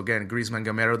Gamero. So again, Griezmann,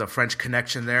 Gamero, the French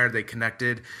connection there. They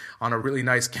connected on a really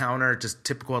nice counter, just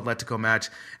typical Atletico match.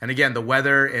 And again, the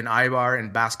weather in Eibar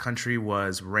and Basque Country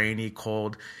was rainy,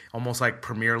 cold, almost like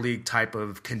Premier League type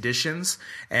of conditions.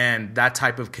 And that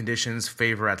type of conditions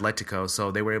favor Atletico.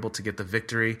 So they were able to get the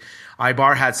victory.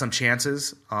 Eibar had some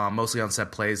chances, mostly on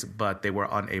set plays, but they were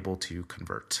unable to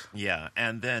convert. Yeah,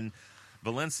 and then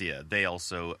Valencia, they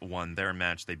also won their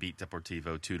match. They beat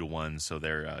Deportivo 2-1, so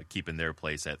they're keeping their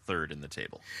place at third in the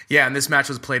table. Yeah, and this match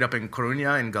was played up in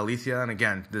Coruña in Galicia, and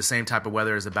again, the same type of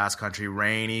weather as the Basque Country,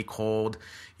 rainy, cold.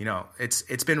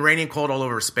 It's been raining cold all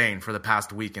over Spain for the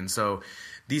past week, and so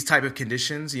these type of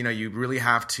conditions, you really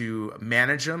have to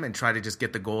manage them and try to just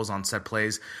get the goals on set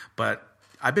plays. But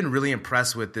I've been really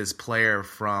impressed with this player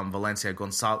from Valencia,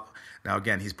 Gonzalo. Now,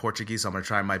 again, he's Portuguese, so I'm going to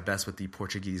try my best with the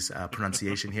Portuguese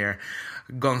pronunciation here.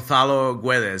 Gonzalo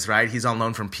Guedes, right? He's on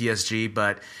loan from PSG,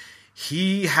 but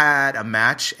he had a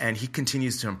match, and he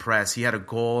continues to impress. He had a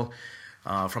goal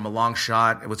from a long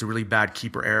shot. It was a really bad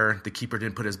keeper error. The keeper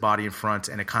didn't put his body in front,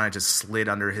 and it kind of just slid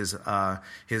under his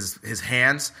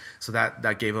hands. So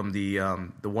that gave him the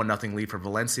 1-0 lead for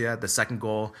Valencia. The second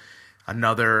goal,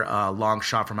 another long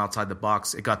shot from outside the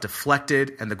box. It got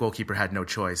deflected, and the goalkeeper had no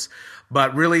choice.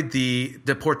 But really, the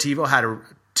Deportivo had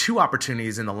two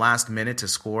opportunities in the last minute to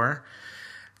score.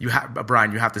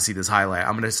 Brian, you have to see this highlight.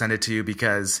 I'm going to send it to you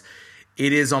because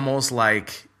it is almost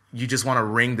like you just want to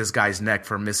wring this guy's neck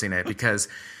for missing it. Because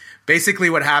basically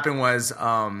what happened was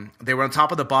they were on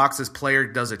top of the box. This player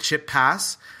does a chip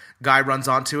pass. Guy runs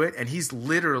onto it, and he's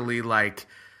literally like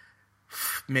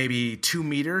maybe 2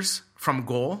 meters from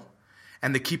goal.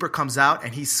 And the keeper comes out,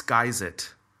 and he skies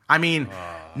it. I mean,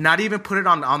 not even put it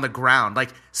on the ground, like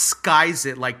skies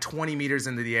it like 20 meters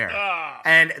into the air.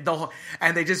 And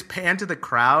they just pan to the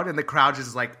crowd, and the crowd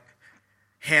just like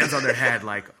hands on their head,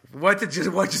 like what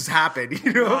just happened,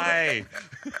 you know? Why?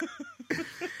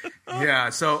 Yeah,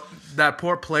 so that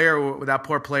poor player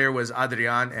was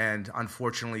Adrian, and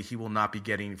unfortunately he will not be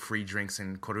getting free drinks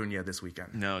in Coruña this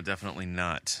weekend. No, definitely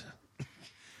not.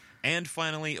 And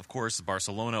finally, of course,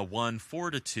 Barcelona won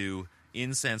 4-2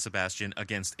 in San Sebastian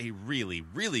against a really,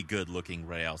 really good-looking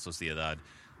Real Sociedad.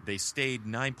 They stayed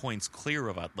 9 points clear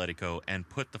of Atletico and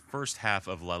put the first half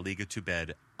of La Liga to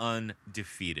bed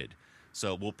undefeated.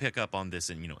 So we'll pick up on this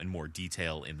in more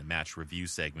detail in the match review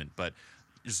segment, but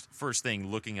just first thing,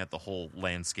 looking at the whole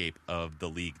landscape of the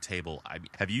league table,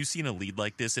 have you seen a lead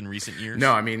like this in recent years?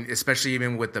 No, I mean, especially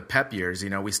even with the Pep years,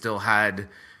 we still had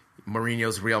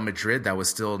Mourinho's Real Madrid that was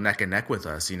still neck and neck with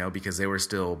us, because they were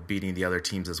still beating the other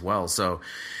teams as well. So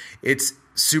it's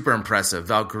super impressive.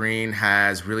 Val Green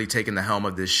has really taken the helm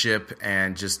of this ship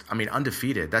and just,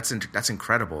 undefeated. That's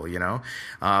incredible,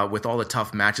 with all the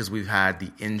tough matches we've had,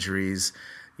 the injuries,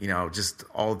 just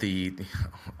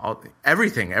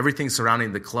everything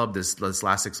surrounding the club this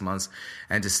last 6 months,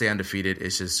 and to stay undefeated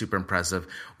is just super impressive.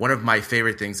 One of my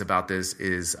favorite things about this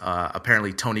is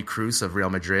apparently Toni Kroos of Real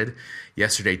Madrid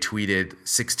yesterday tweeted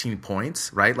 16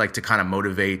 points, right? Like to kind of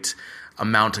motivate a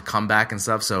mount to come back and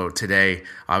stuff. So today,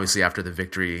 obviously after the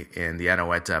victory in the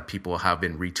Anoeta, people have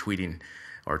been retweeting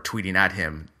or tweeting at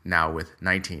him now with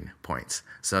 19 points.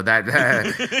 So that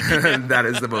that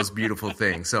is the most beautiful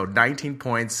thing. So 19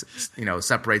 points,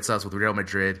 separates us with Real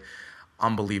Madrid.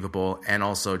 Unbelievable. And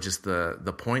also just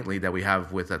the point lead that we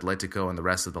have with Atletico and the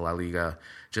rest of the La Liga,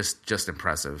 just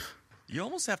impressive. You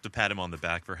almost have to pat him on the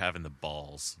back for having the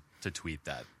balls to tweet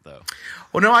that, though.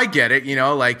 Well, no, I get it.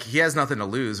 Like he has nothing to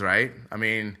lose, right? I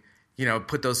mean,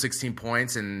 put those 16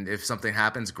 points, and if something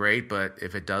happens, great. But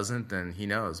if it doesn't, then he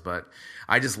knows. But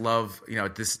I just love,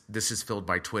 this has filled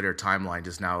my Twitter timeline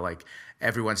just now. Like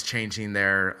everyone's changing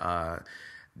their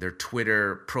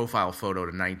Twitter profile photo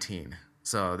to 19.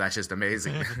 So that's just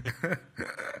amazing.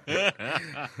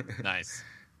 Nice.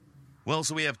 Well,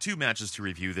 so we have two matches to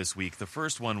review this week. The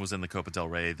first one was in the Copa del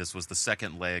Rey. This was the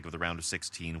second leg of the round of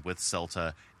 16 with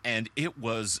Celta, and it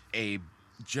was it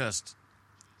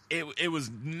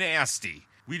was nasty.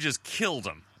 We just killed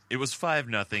them. It was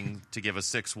 5-0 to give a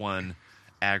 6-1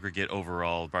 aggregate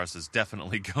overall. Barca's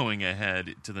definitely going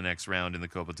ahead to the next round in the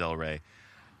Copa del Rey.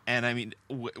 And I mean,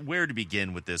 where to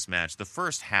begin with this match? The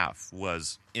first half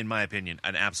was, in my opinion,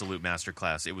 an absolute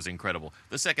masterclass. It was incredible.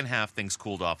 The second half, things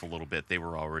cooled off a little bit. They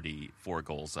were already 4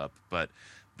 goals up, but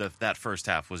that first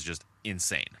half was just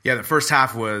insane. Yeah, the first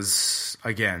half was,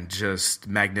 again, just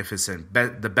magnificent.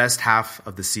 The best half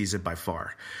of the season by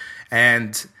far.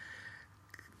 And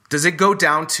does it go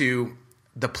down to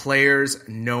the players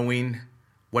knowing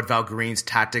what Val Green's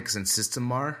tactics and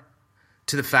system are,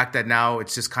 to the fact that now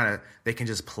it's just kind of, they can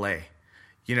just play?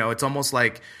 It's almost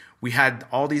like we had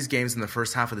all these games in the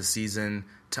first half of the season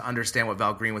to understand what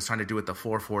Val Green was trying to do with the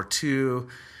 4-4-2.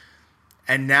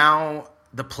 And now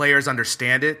the players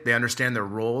understand it. They understand their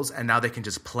roles, and now they can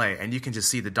just play. And you can just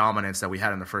see the dominance that we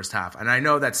had in the first half. And I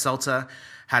know that Celta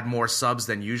had more subs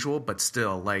than usual, but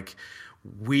still, like,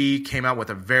 we came out with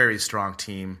a very strong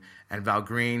team, and Val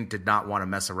Green did not want to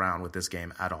mess around with this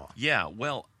game at all. Yeah,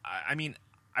 well, I mean,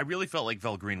 I really felt like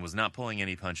Val Green was not pulling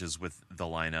any punches with the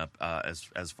lineup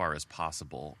as far as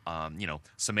possible.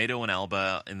 Semedo and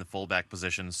Alba in the fullback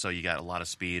positions, so you got a lot of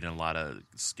speed and a lot of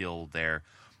skill there.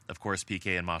 Of course,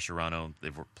 Piqué and Mascherano,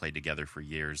 they've played together for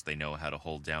years. They know how to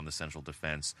hold down the central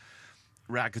defense.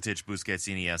 Rakitic, Busquets,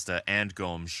 Iniesta, and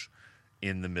Gomes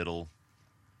in the middle.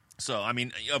 So, I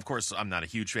mean, of course, I'm not a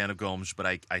huge fan of Gomes, but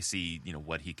I see,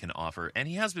 what he can offer. And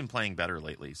he has been playing better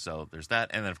lately. So there's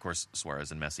that. And then, of course,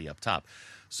 Suarez and Messi up top.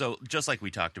 So just like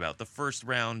we talked about, the first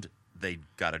round, they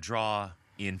got a draw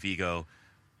in Vigo.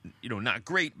 Not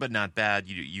great, but not bad.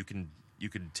 You can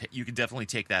definitely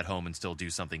take that home and still do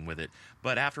something with it.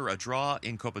 But after a draw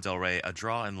in Copa del Rey, a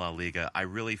draw in La Liga, I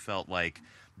really felt like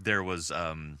there was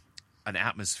an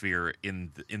atmosphere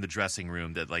in the dressing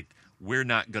room that, like, we're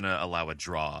not going to allow a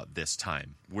draw this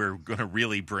time. We're going to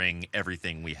really bring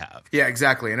everything we have. Yeah,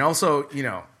 exactly. And also,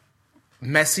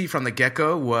 Messi from the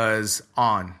get-go was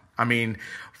on. I mean,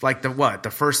 like the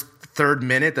third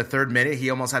minute, he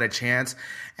almost had a chance.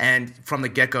 And from the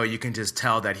get-go, you can just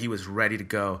tell that he was ready to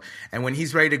go. And when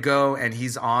he's ready to go and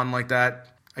he's on like that,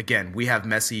 again, we have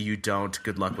Messi, you don't.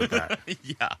 Good luck with that.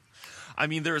 Yeah. I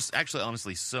mean, there's actually,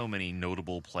 honestly, so many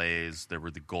notable plays. There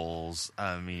were the goals.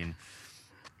 I mean,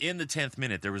 in the 10th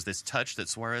minute, there was this touch that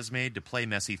Suarez made to play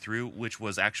Messi through, which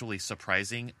was actually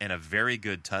surprising and a very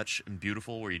good touch and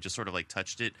beautiful, where he just sort of like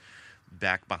touched it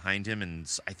back behind him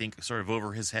and I think sort of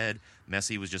over his head.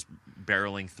 Messi was just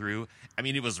barreling through. I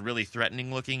mean, it was really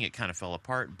threatening looking. It kind of fell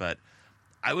apart, but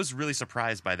I was really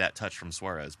surprised by that touch from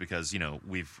Suarez because, you know,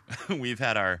 we've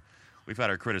had our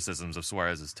criticisms of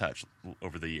Suarez's touch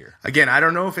over the year. Again, I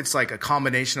don't know if it's like a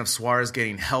combination of Suarez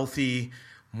getting healthy,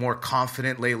 more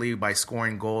confident lately by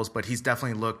scoring goals, but he's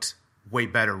definitely looked way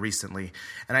better recently.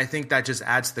 And I think that just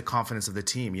adds to the confidence of the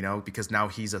team, you know, because now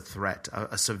he's a threat,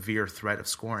 a severe threat of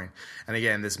scoring. And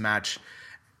again, this match,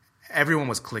 everyone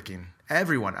was clicking.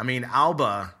 Everyone. I mean,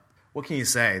 Alba, what can you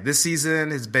say? This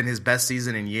season has been his best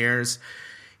season in years.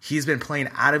 He's been playing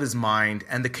out of his mind,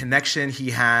 and the connection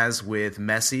he has with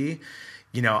Messi,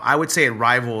 you know, I would say it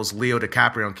rivals Leo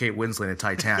DiCaprio and Kate Winslet in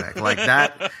Titanic. Like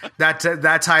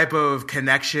that type of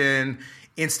connection,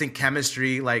 instant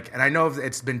chemistry. Like, and I know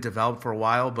it's been developed for a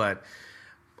while, but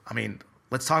I mean,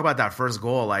 let's talk about that first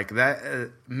goal. Like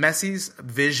that, Messi's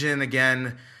vision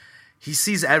again. He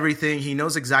sees everything. He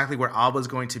knows exactly where Alba's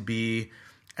going to be,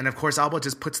 and of course, Alba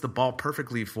just puts the ball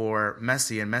perfectly for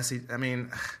Messi. And Messi, I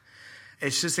mean,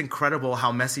 it's just incredible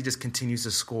how Messi just continues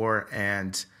to score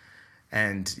and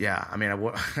yeah, I mean,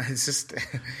 it's just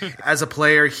as a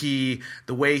player, the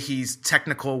way he's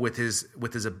technical with his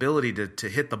ability to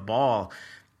hit the ball.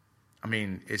 I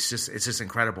mean, it's just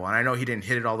incredible. And I know he didn't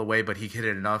hit it all the way, but he hit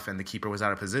it enough, and the keeper was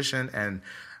out of position, and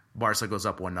Barca goes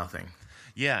up 1-0.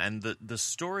 Yeah, and the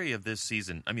story of this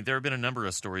season. I mean, there have been a number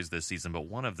of stories this season, but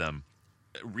one of them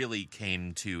really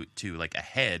came to like a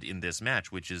head in this match,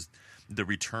 which is the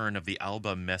return of the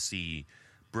Alba Messi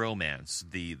bromance,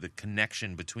 the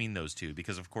connection between those two.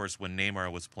 Because, of course, when Neymar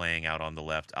was playing out on the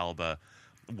left, Alba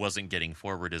wasn't getting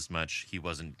forward as much. He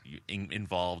wasn't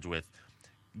involved with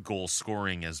goal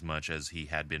scoring as much as he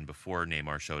had been before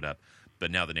Neymar showed up. But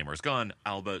now that Neymar's gone,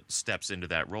 Alba steps into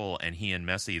that role, and he and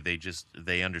Messi,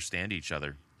 they understand each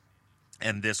other.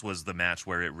 And this was the match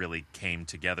where it really came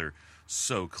together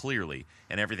so clearly,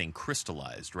 and everything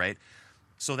crystallized, right?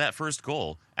 So that first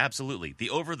goal, absolutely. The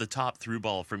over-the-top through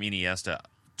ball from Iniesta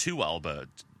to Alba,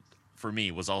 for me,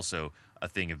 was also a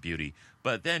thing of beauty.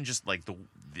 But then just like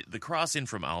the cross in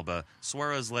from Alba,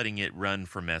 Suarez letting it run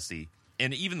for Messi,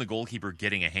 and even the goalkeeper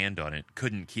getting a hand on it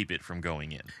couldn't keep it from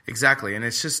going in. Exactly, and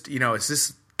it's just, you know, it's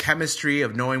this chemistry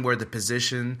of knowing where the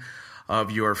position of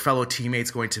your fellow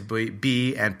teammates going to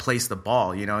be and place the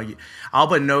ball. You know,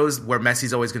 Alba knows where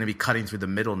Messi's always going to be cutting through the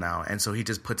middle now, and so he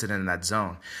just puts it in that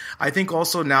zone. I think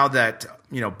also now that,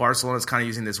 you know, Barcelona's kind of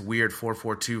using this weird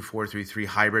 4-4-2, 4-3-3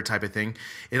 hybrid type of thing,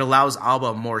 it allows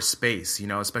Alba more space, you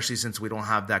know, especially since we don't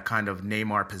have that kind of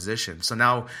Neymar position. So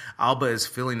now Alba is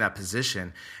filling that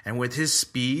position, and with his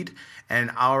speed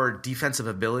and our defensive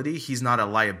ability, he's not a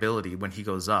liability when he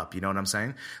goes up, you know what I'm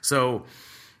saying? So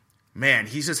man,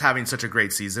 he's just having such a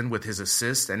great season with his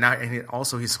assists, and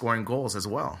also he's scoring goals as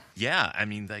well. Yeah, I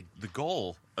mean, the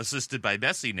goal assisted by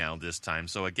Messi now this time.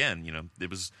 So again, you know, it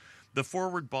was the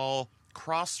forward ball,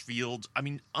 cross field. I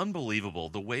mean, unbelievable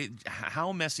the way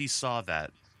how Messi saw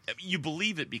that. You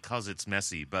believe it because it's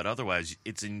Messi, but otherwise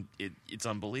it's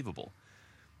unbelievable.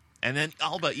 And then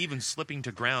Alba even slipping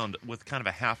to ground with kind of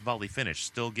a half volley finish,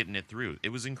 still getting it through. It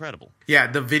was incredible. Yeah,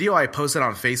 the video I posted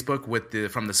on Facebook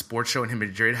from the sports show in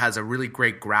Madrid has a really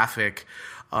great graphic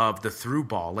of the through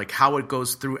ball, like how it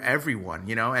goes through everyone,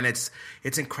 you know? And it's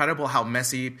incredible how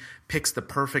Messi picks the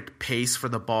perfect pace for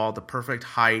the ball, the perfect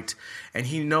height, and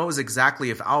he knows exactly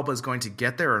if Alba is going to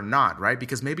get there or not, right?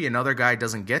 Because maybe another guy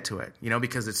doesn't get to it, you know,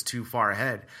 because it's too far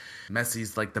ahead.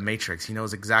 Messi's like the Matrix. He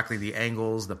knows exactly the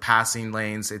angles, the passing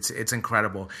lanes. It's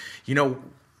incredible. You know,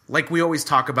 like we always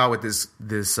talk about with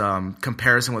this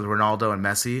comparison with Ronaldo and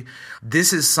Messi,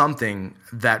 this is something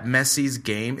that Messi's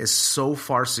game is so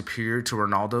far superior to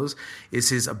Ronaldo's, is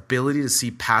his ability to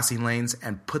see passing lanes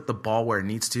and put the ball where it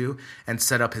needs to and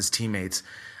set up his teammates.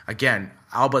 Again,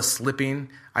 Alba slipping,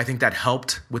 I think that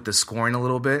helped with the scoring a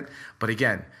little bit. But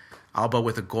again, Alba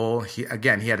with a goal. He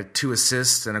had 2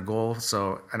 assists and a goal,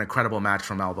 so an incredible match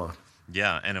from Alba.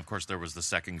 Yeah, and of course there was the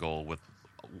second goal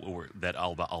that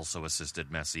Alba also assisted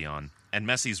Messi on. And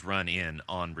Messi's run in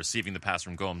on receiving the pass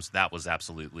from Gomes, that was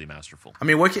absolutely masterful. I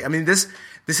mean, this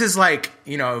is like,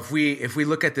 you know, if we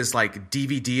look at this like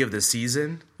DVD of the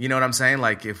season, you know what I'm saying?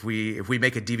 Like if we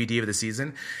make a DVD of the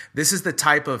season, this is the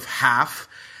type of half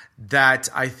that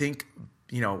I think,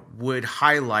 you know, would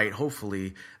highlight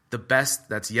hopefully the best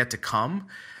that's yet to come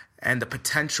and the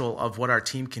potential of what our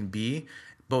team can be,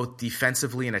 both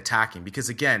defensively and attacking. Because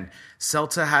again,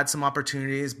 Celta had some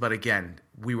opportunities, but again,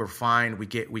 we were fine.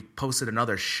 We posted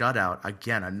another shutout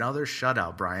again, another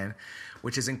shutout, Brian,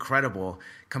 which is incredible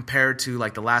compared to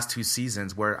like the last 2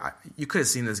 seasons where you could have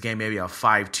seen this game maybe a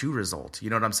 5-2 result. You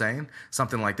know what I'm saying?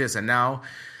 Something like this. And now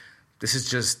this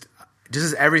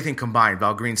is everything combined.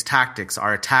 Valgreen's tactics,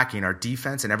 our attacking, our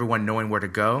defense, and everyone knowing where to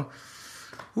go.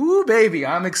 Ooh, baby,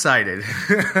 I'm excited.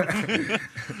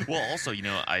 Well, also,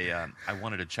 I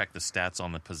wanted to check the stats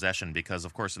on the possession because,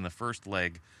 of course, in the first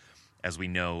leg, as we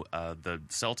know, the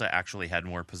Celta actually had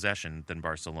more possession than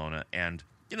Barcelona, and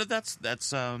that's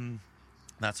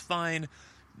fine.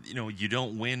 You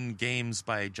don't win games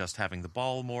by just having the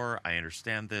ball more. I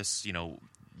understand this.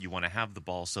 You want to have the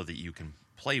ball so that you can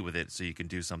play with it, so you can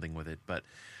do something with it. But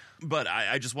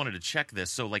I just wanted to check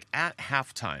this. So, like at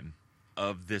halftime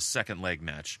of this second leg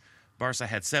match, Barca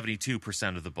had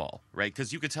 72% of the ball, right?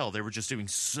 Because you could tell they were just doing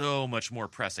so much more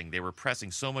pressing. They were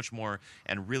pressing so much more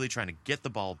and really trying to get the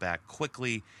ball back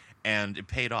quickly, and it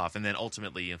paid off. And then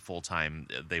ultimately in full time,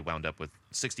 they wound up with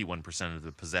 61% of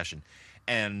the possession.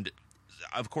 And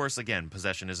of course, again,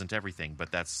 possession isn't everything,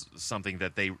 but that's something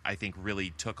that they, I think, really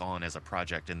took on as a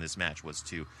project in this match, was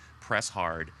to press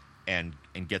hard and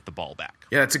get the ball back.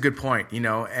 Yeah, that's a good point,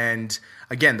 and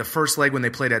again, the first leg when they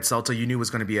played at Celta, you knew it was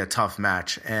going to be a tough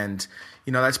match, and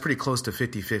that's pretty close to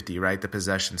 50-50, right, the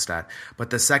possession stat. But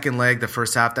the second leg, the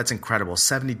first half, that's incredible,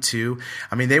 72.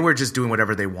 I mean, they were just doing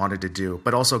whatever they wanted to do,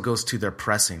 but also goes to their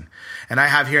pressing. And I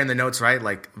have here in the notes, right,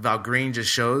 like Valgreen just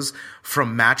shows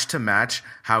from match to match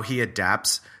how he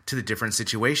adapts to the different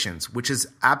situations, which is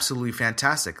absolutely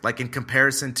fantastic. Like in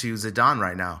comparison to Zidane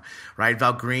right now, right,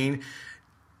 Valgreen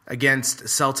against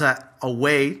Celta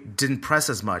away didn't press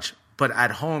as much, but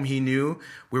at home he knew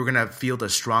we were going to field a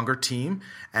stronger team,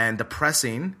 and the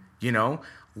pressing,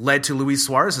 led to Luis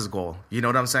Suarez's goal. You know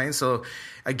what I'm saying? So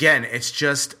again, it's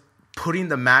just putting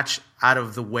the match out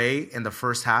of the way in the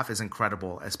first half is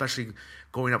incredible, especially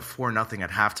going up 4-0 at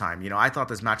halftime. I thought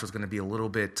this match was going to be a little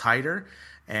bit tighter,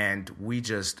 and we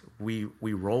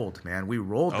rolled, man. We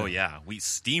rolled them. Oh yeah, we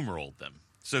steamrolled them.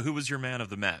 So who was your man of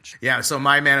the match? Yeah, so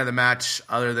my man of the match,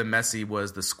 other than Messi,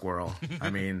 was the squirrel. I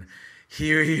mean,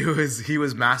 he was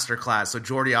masterclass. So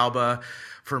Jordi Alba,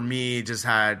 for me, just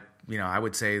had, I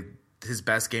would say his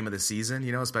best game of the season,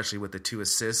 especially with the 2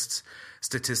 assists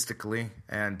statistically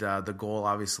and the goal,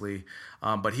 obviously.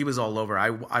 But he was all over.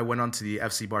 I went onto the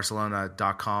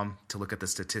fcbarcelona.com to look at the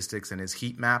statistics and his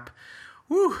heat map.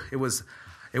 Woo, it was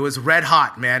red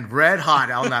hot, man. Red hot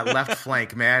on that left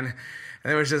flank, man. And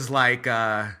there was just like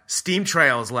steam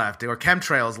trails left or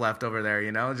chemtrails left over there,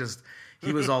 just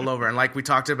he was all over. And like we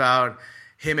talked about,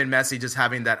 him and Messi just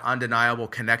having that undeniable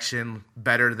connection,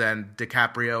 better than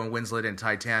DiCaprio and Winslet in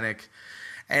Titanic.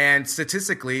 And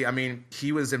statistically, I mean,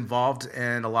 he was involved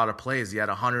in a lot of plays. He had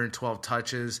 112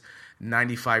 touches,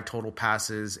 95 total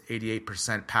passes,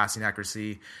 88% passing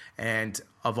accuracy. And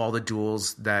of all the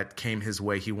duels that came his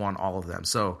way, he won all of them.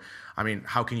 So, I mean,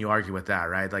 how can you argue with that,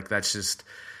 right? Like that's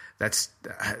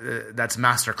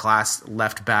masterclass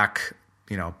left back,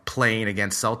 playing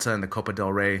against Celta in the Copa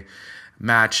del Rey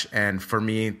match. And for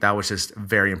me, that was just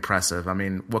very impressive. I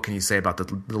mean, what can you say about the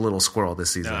little squirrel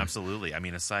this season? No, absolutely. I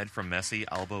mean, aside from Messi,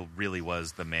 Alba really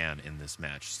was the man in this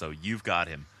match. So you've got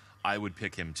him. I would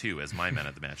pick him too as my man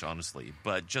of the match, honestly.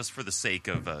 But just for the sake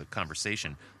of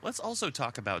conversation, let's also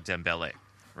talk about Dembele,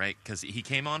 right? Because he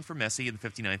came on for Messi in the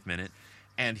 59th minute.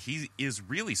 And he is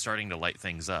really starting to light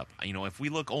things up. If we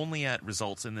look only at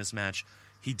results in this match,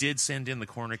 he did send in the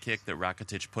corner kick that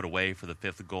Rakitic put away for the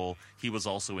 5th goal. He was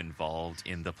also involved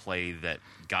in the play that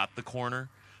got the corner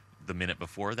the minute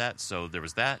before that. So there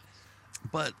was that.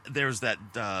 But there's that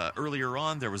earlier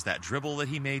on, there was that dribble that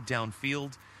he made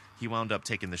downfield. He wound up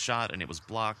taking the shot, and it was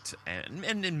blocked.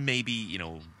 And maybe,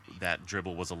 that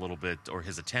dribble was a little bit, or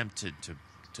his attempt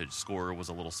to score was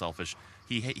a little selfish.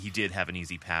 He did have an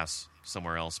easy pass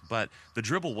somewhere else, but the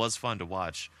dribble was fun to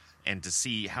watch and to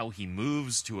see how he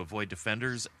moves to avoid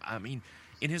defenders. I mean,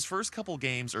 in his first couple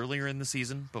games earlier in the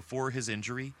season, before his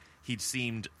injury, he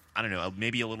seemed, I don't know,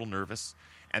 maybe a little nervous,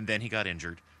 and then he got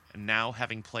injured. And now,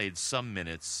 having played some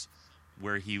minutes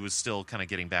where he was still kind of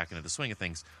getting back into the swing of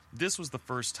things, this was the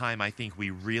first time I think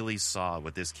we really saw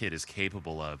what this kid is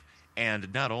capable of.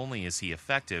 And not only is he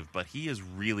effective, but he is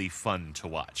really fun to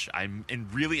watch. I'm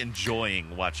really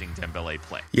enjoying watching Dembele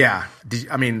play. Yeah.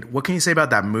 What can you say about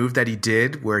that move that he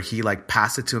did where he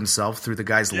passed it to himself through the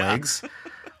guy's legs?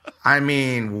 I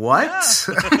mean, what?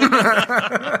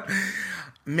 Yeah.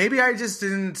 Maybe I just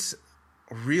didn't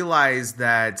realize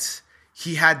that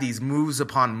he had these moves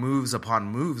upon moves upon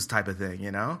moves type of thing,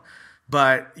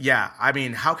 But yeah,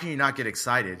 how can you not get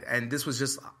excited? And this was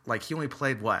just he only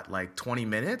played 20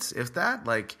 minutes, if that.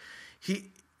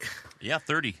 Yeah,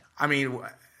 30. I mean,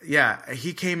 yeah,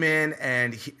 he came in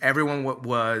and everyone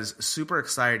was super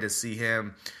excited to see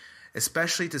him,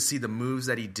 especially to see the moves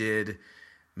that he did.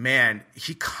 Man,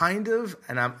 he kind of,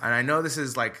 and I know this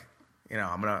is like,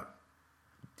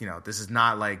 this is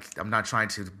not like, I'm not trying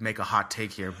to make a hot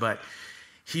take here, but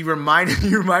he reminded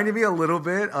me a little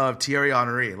bit of Thierry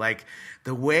Henry, like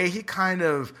the way he kind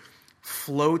of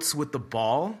floats with the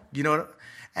ball,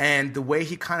 and the way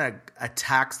he kind of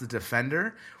attacks the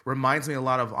defender reminds me a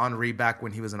lot of Henry back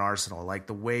when he was in Arsenal. Like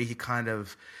the way he kind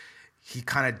of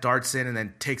darts in and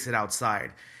then takes it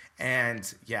outside.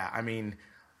 And yeah, I mean,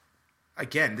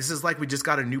 again, this is like we just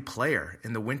got a new player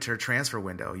in the winter transfer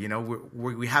window.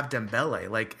 We have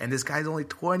Dembele, and this guy's only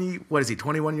 20. What is he?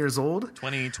 21 years old.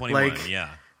 21.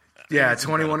 Yeah. Yeah,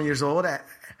 21 years old.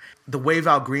 The way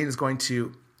Val Green is going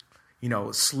to,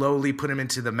 slowly put him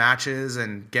into the matches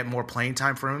and get more playing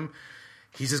time for him,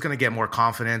 he's just going to get more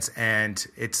confidence. And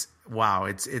it's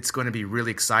going to be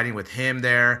really exciting with him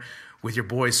there, with your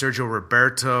boy Sergio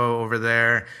Roberto over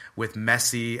there, with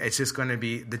Messi. It's just going to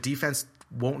be, the defense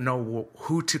won't know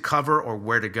who to cover or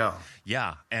where to go.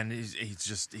 Yeah, and he's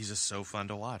just so fun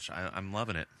to watch. I'm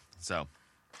loving it. So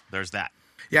there's that.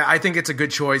 Yeah, I think it's a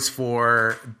good choice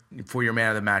for your man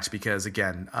of the match because,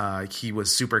 again, he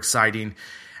was super exciting.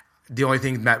 The only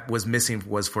thing that was missing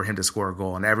was for him to score a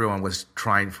goal, and everyone was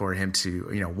trying for him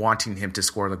to, wanting him to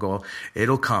score the goal.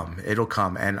 It'll come,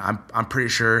 and I'm pretty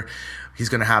sure he's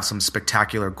going to have some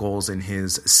spectacular goals in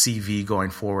his CV going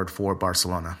forward for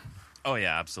Barcelona. Oh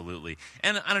yeah, absolutely.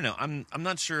 And I don't know, I'm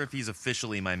not sure if he's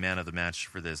officially my man of the match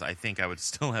for this. I think I would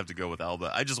still have to go with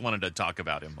Alba. I just wanted to talk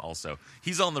about him also.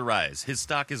 He's on the rise. His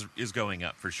stock is going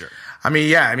up for sure. I mean,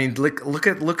 yeah,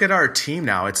 look at our team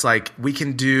now. It's like we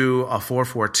can do a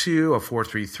 4-4-2, a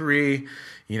 4-3-3,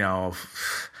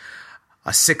 a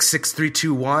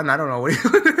 6-6-3-2-1. I don't know.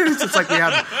 It's just like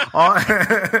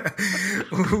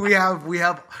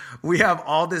we have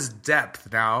all this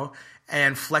depth now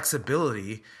and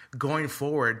flexibility. Going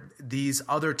forward, these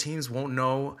other teams won't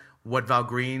know what Val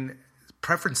Green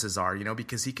preferences are,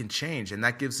 because he can change. And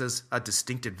that gives us a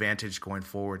distinct advantage going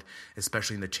forward,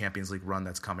 especially in the Champions League run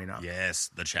that's coming up. Yes,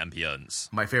 the champions.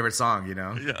 My favorite song,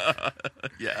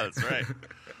 Yeah, that's right.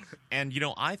 And,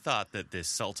 I thought that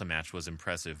this Celta match was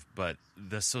impressive, but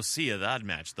the Sociedad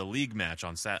match, the league match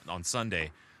on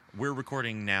Sunday, we're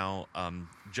recording now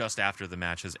just after the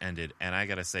match has ended. And I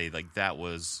got to say,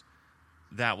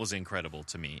 that was incredible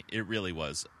to me. It really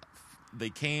was. They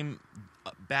came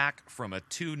back from a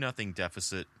 2-0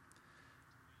 deficit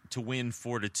to win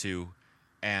 4-2,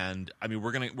 and I mean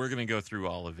we're gonna go through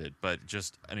all of it, but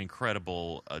just an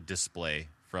incredible display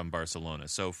from Barcelona.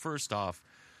 So first off,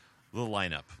 the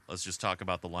lineup. Let's just talk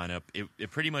about the lineup.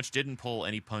 It pretty much didn't pull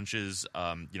any punches.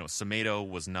 Semedo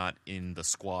was not in the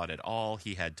squad at all.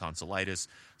 He had tonsillitis,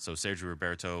 so Sergio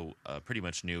Roberto pretty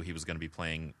much knew he was going to be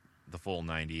playing the full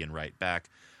 90 and right back.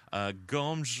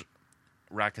 Gomes,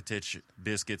 Rakitic,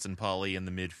 Biscuits, and Pauly in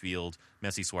the midfield.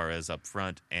 Messi, Suarez up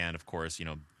front. And, of course,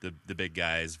 the big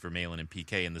guys, Vermaelen and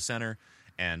Piqué in the center.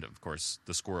 And, of course,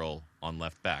 the Squirrel on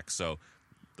left back. So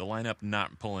the lineup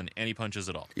not pulling any punches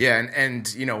at all. Yeah, and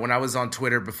when I was on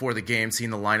Twitter before the game, seeing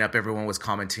the lineup, everyone was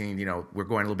commenting, we're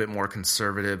going a little bit more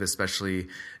conservative, especially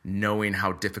knowing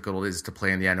how difficult it is to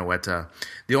play in the Anoeta.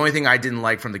 The only thing I didn't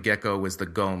like from the get-go was the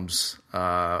Gomes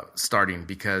starting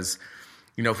because,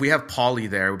 if we have Pauly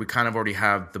there, we kind of already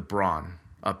have the brawn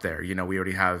up there. We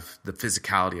already have the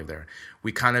physicality of there.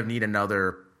 We kind of need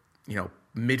another,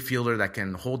 midfielder that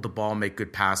can hold the ball, make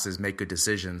good passes, make good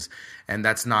decisions, and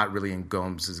that's not really in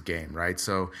Gomes' game, right?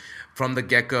 So from the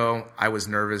get-go, I was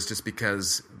nervous just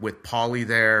because with Pauly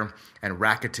there and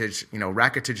Rakitic,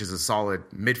 Rakitic is a solid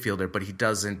midfielder, but he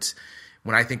doesn't,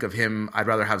 when I think of him, I'd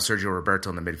rather have Sergio Roberto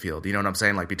in the midfield, you know what I'm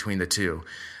saying, between the two.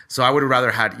 So I would have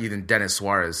rather had even Denis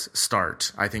Suarez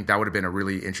start. I think that would have been a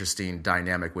really interesting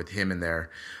dynamic with him in there.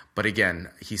 But again,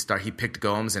 he picked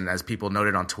Gomes, and as people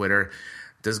noted on Twitter,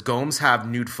 does Gomes have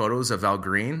nude photos of Val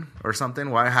Green or something?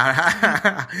 Why?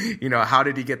 How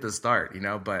did he get the start?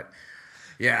 But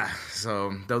yeah.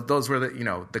 So those were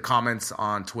the comments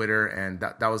on Twitter, and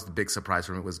that was the big surprise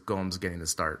for me was Gomes getting the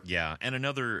start. Yeah, and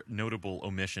another notable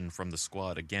omission from the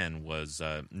squad again was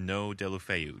no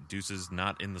Deulofeu. Deuces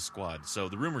not in the squad. So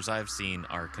the rumors I've seen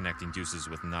are connecting Deuces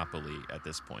with Napoli at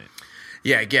this point.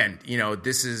 Yeah. Again,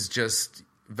 this is just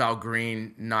Val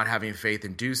Green not having faith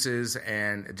in Deuces,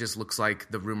 and it just looks like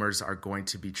the rumors are going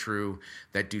to be true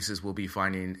that Deuces will be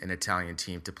finding an Italian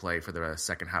team to play for the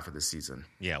second half of the season.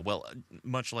 Yeah, well,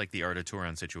 much like the Arda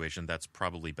Turan situation, that's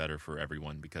probably better for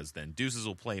everyone because then Deuces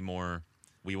will play more.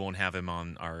 We won't have him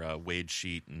on our wage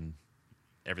sheet and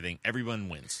everything. Everyone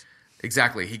wins.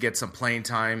 Exactly. He gets some playing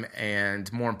time,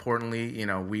 and more importantly,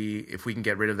 if we can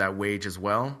get rid of that wage as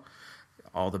well,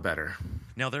 all the better.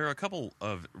 Now, there are a couple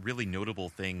of really notable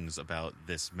things about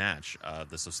this match,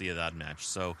 the Sociedad match.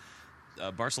 So,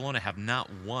 Barcelona have not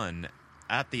won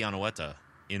at the Anoeta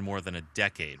in more than a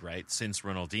decade, right? Since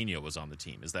Ronaldinho was on the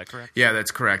team. Is that correct? Yeah,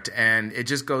 that's correct. And it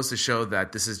just goes to show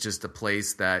that this is just a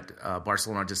place that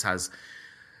Barcelona just has,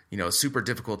 a super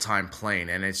difficult time playing.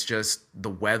 And it's just the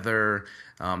weather,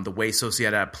 the way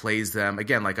Sociedad plays them.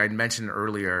 Again, like I mentioned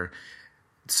earlier,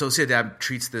 Sociedad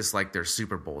treats this like their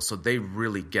Super Bowl. So they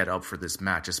really get up for this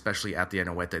match, especially at the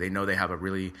Anoeta. They know they have a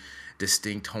really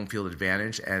distinct home field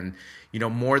advantage. And,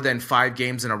 more than 5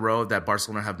 games in a row that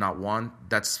Barcelona have not won,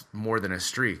 that's more than a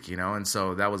streak, And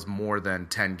so that was more than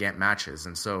 10 matches.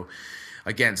 And so,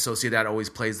 again, Sociedad always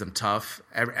plays them tough.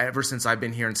 Ever since I've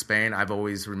been here in Spain, I've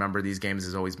always remembered these games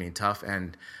as always being tough.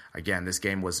 And, again, this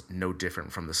game was no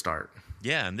different from the start.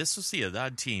 Yeah, and this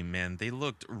Sociedad team, man, they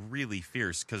looked really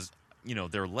fierce because,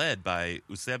 they're led by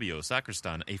Eusebio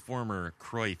Sacristan, a former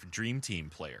Cruyff Dream Team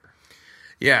player.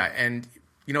 Yeah, and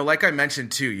like I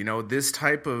mentioned too, this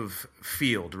type of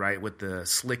field, right, with the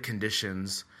slick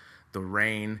conditions, the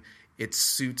rain, it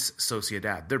suits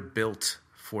Sociedad. They're built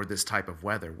for this type of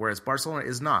weather, whereas Barcelona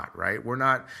is not, right? We're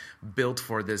not built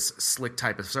for this slick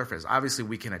type of surface. Obviously,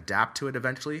 we can adapt to it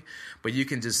eventually, but you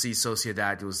can just see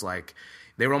Sociedad was like,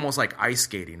 they were almost like ice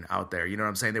skating out there. You know what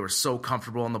I'm saying? They were so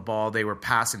comfortable on the ball. They were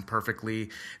passing perfectly.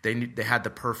 They had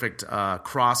the perfect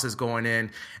crosses going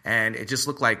in, and it just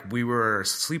looked like we were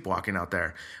sleepwalking out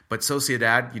there. But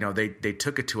Sociedad, they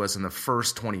took it to us in the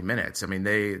first 20 minutes. I mean,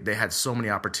 they had so many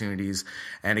opportunities,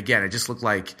 and again, it just looked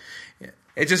like.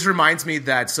 It just reminds me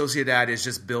that Sociedad is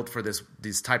just built for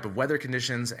these type of weather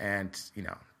conditions, and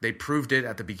they proved it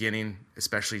at the beginning,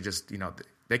 especially just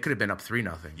they could have been up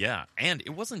 3-0. Yeah, and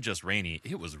it wasn't just rainy.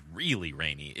 It was really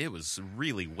rainy. It was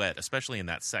really wet, especially in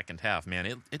that second half. Man,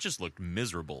 it just looked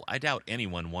miserable. I doubt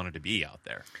anyone wanted to be out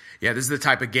there. Yeah, this is the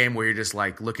type of game where you're just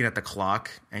like looking at the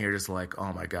clock and you're just like,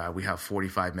 oh my God, we have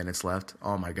 45 minutes left.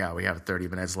 Oh my God, we have 30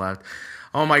 minutes left.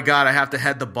 Oh my God, I have to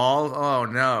head the ball. Oh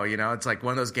no, it's like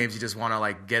one of those games you just want to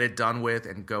like get it done with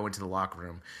and go into the locker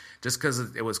room. Just because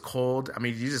it was cold, I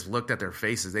mean, you just looked at their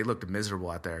faces. They looked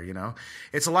miserable out there,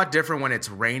 It's a lot different when it's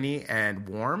rainy and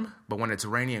warm, but when it's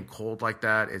rainy and cold like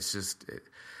that, it's just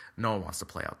no one wants to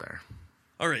play out there.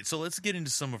 All right, so let's get into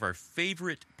some of our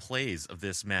favorite plays of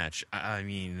this match. I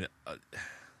mean,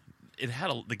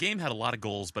 the game had a lot of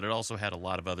goals, but it also had a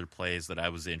lot of other plays that I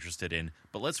was interested in.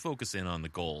 But let's focus in on the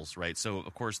goals, right? So,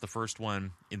 of course, the first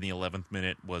one in the 11th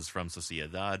minute was from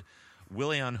Sociedad.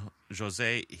 Willian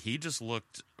José, he just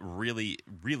looked really,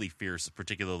 really fierce,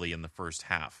 particularly in the first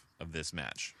half of this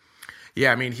match.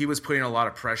 Yeah, I mean, he was putting a lot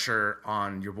of pressure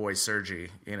on your boy Sergi.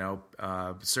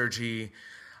 Sergi,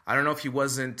 I don't know if he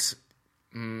wasn't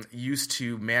used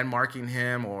to man marking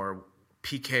him or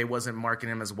PK wasn't marking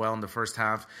him as well in the first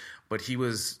half, but he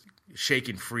was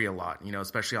shaking free a lot,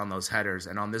 especially on those headers.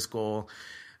 And on this goal,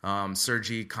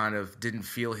 Sergi kind of didn't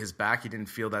feel his back. He didn't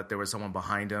feel that there was someone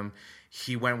behind him.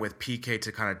 He went with PK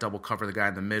to kind of double cover the guy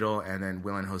in the middle, and then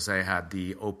Willian José had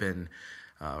the open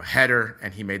header,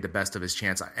 and he made the best of his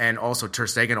chance. And also Ter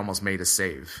Stegen almost made a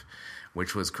save,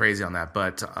 which was crazy on that.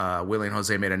 But Willian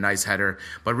José made a nice header.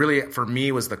 But really, for me,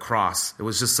 it was the cross. It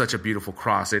was just such a beautiful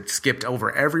cross. It skipped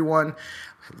over everyone,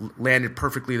 landed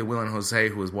perfectly to Willian José,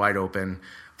 who was wide open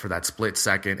for that split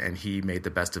second, and he made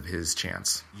the best of his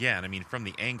chance. Yeah, and I mean, from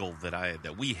the angle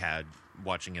that we had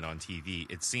watching it on TV,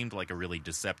 it seemed like a really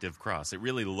deceptive cross. It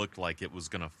really looked like it was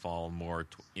going to fall more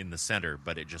in the center,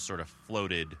 but it just sort of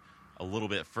floated a little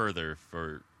bit further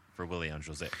for Willian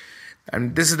José.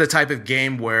 And this is the type of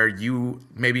game where you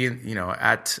maybe,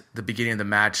 at the beginning of the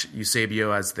match,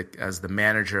 Eusebio as the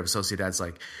manager of Sociedad's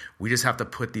like, we just have to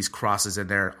put these crosses in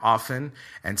there often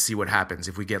and see what happens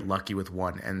if we get lucky with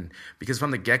one. And because from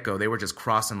the get-go, they were just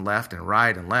crossing left and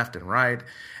right and left and right.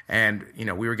 And,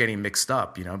 we were getting mixed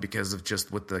up, because of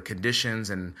just with the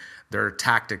conditions and their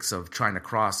tactics of trying to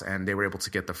cross, and they were able to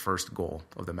get the first goal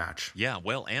of the match. Yeah,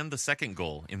 well, and the second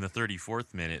goal in the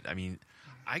 34th minute. I mean,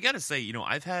 I got to say,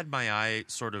 I've had my eye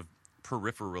sort of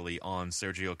peripherally on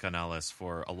Sergio Canales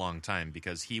for a long time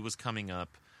because he was coming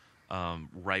up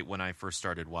right when I first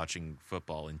started watching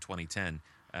football in 2010,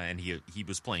 and he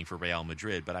was playing for Real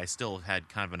Madrid, but I still had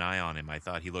kind of an eye on him. I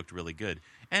thought he looked really good.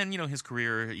 And, his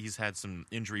career, he's had some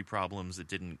injury problems that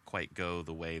didn't quite go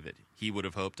the way that he would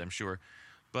have hoped, I'm sure.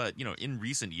 But, in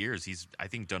recent years, he's, I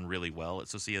think, done really well at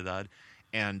Sociedad.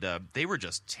 And they were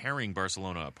just tearing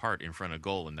Barcelona apart in front of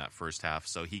goal in that first half.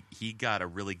 So he got a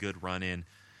really good run in,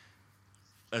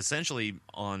 essentially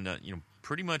on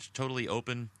pretty much totally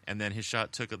open, and then his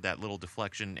shot took that little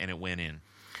deflection and it went in.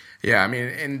 Yeah, I mean,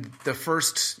 in the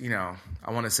first,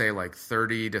 I want to say like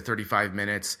 30 to 35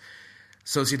 minutes,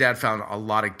 Sociedad found a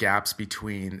lot of gaps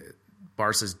between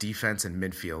Barca's defense and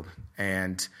midfield,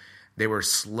 and they were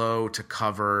slow to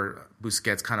cover.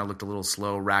 Busquets kind of looked a little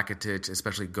slow. Rakitic,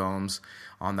 especially Gomes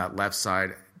on that left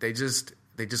side, they just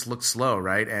looked slow,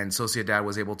 right? And Sociedad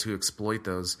was able to exploit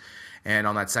those. And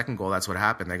on that second goal, that's what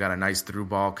happened. They got a nice through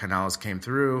ball. Canales came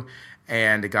through,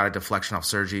 and it got a deflection off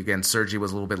Sergi. Again, Sergi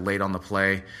was a little bit late on the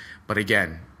play. But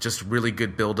again, just really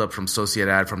good build-up from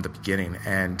Sociedad from the beginning.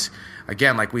 And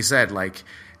again, like we said,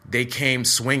 they came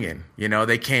swinging.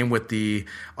 They came with the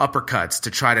uppercuts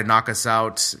to try to knock us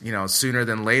out, sooner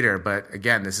than later. But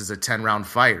again, this is a 10-round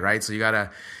fight, right? So you gotta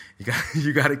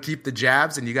keep the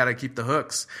jabs and you gotta keep the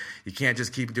hooks. You can't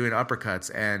just keep doing uppercuts.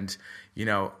 And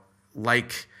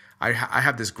I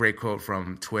have this great quote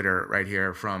from Twitter right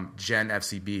here from Gen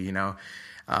FCB.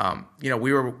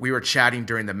 We were chatting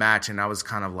during the match, and I was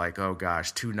kind of like, oh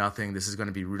gosh, 2-0. This is going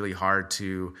to be really hard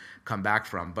to come back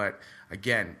from. But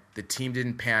again, the team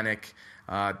didn't panic.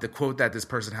 The quote that this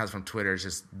person has from Twitter is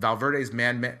just, Valverde's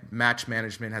match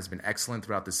management has been excellent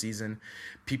throughout the season.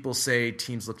 People say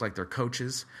teams look like their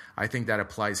coaches. I think that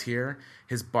applies here.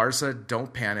 His Barca,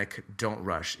 don't panic, don't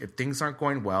rush. If things aren't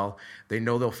going well, they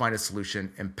know they'll find a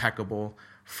solution. Impeccable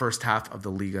first half of the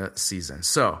Liga season.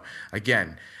 So,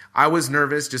 again, I was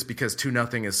nervous just because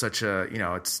 2-0 is such a,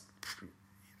 it's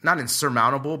not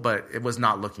insurmountable, but it was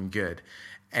not looking good.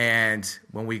 And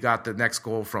when we got the next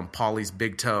goal from Pauly's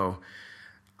big toe,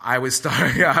 I was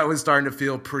starting to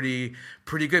feel pretty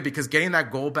good, because getting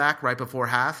that goal back right before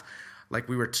half, like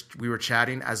we were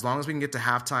chatting, as long as we can get to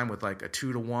halftime with like a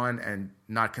 2-1 and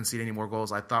not concede any more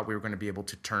goals, I thought we were going to be able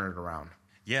to turn it around.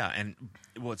 Yeah, and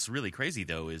what's really crazy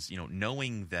though is,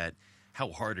 knowing that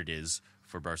how hard it is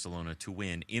for Barcelona to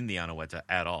win in the Anoeta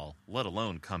at all, let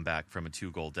alone come back from a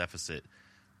 2-goal deficit.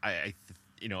 I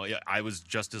was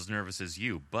just as nervous as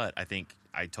you, but I think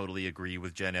I totally agree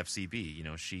with Gen FCB.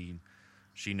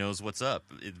 She knows what's up.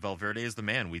 Valverde is the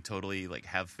man. We totally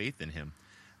have faith in him.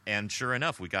 And sure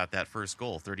enough, we got that first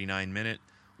goal, 39-minute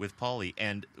with Pauly.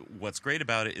 And what's great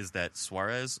about it is that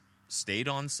Suarez stayed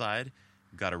onside,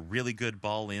 got a really good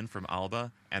ball in from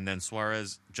Alba, and then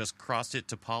Suarez just crossed it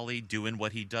to Pauly, doing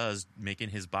what he does, making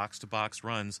his box-to-box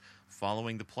runs,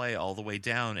 following the play all the way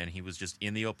down, and he was just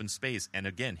in the open space. And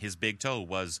again, his big toe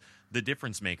was the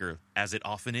difference maker, as it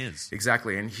often is.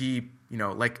 Exactly. And he,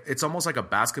 it's almost like a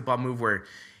basketball move where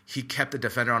he kept the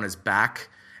defender on his back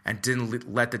and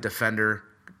didn't let the defender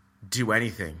do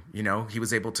anything. He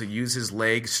was able to use his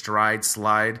leg, stride,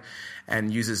 slide,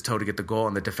 and use his toe to get the goal,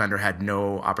 and the defender had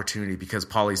no opportunity because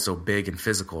Pauly's so big and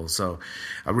physical. So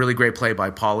a really great play by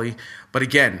Pauly. But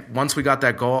again, once we got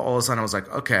that goal, all of a sudden I was like,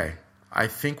 okay, I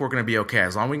think we're going to be okay.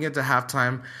 As long as we get to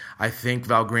halftime, I think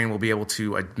Val Green will be able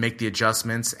to make the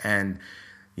adjustments and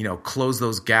close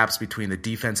those gaps between the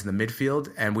defense and the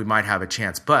midfield, and we might have a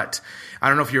chance. But I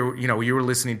don't know if you were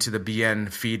listening to the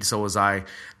BN feed, so was I,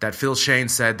 that Phil Shane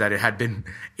said that it had been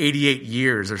 88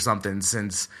 years or something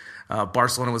since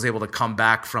Barcelona was able to come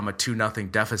back from a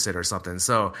 2-0 deficit or something.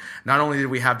 So not only did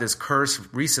we have this curse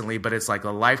recently, but it's like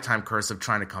a lifetime curse of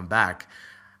trying to come back.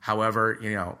 However,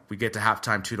 we get to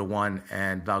halftime 2-1,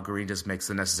 and Val Green just makes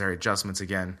the necessary adjustments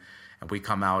again, and we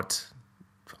come out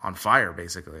on fire,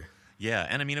 basically. Yeah,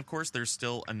 and I mean, of course, there's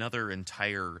still another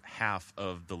entire half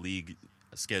of the league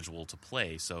schedule to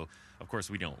play. So, of course,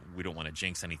 we don't want to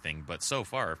jinx anything. But so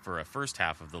far, for a first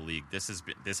half of the league, this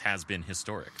has been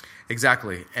historic.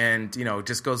 Exactly, and it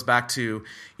just goes back to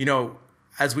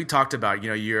as we talked about,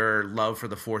 your love for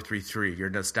the 4-3-3,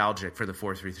 you're nostalgic for the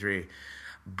 4-3-3,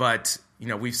 but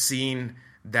we've seen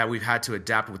that we've had to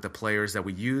adapt with the players that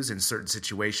we use in certain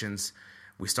situations.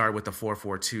 We started with the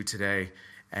 4-4-2 today,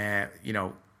 and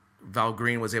Val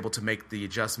Green was able to make the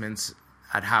adjustments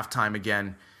at halftime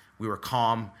again. We were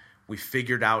calm. We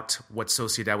figured out what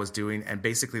Sociedad was doing. And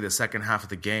basically the second half of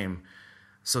the game,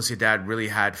 Sociedad really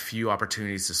had few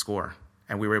opportunities to score,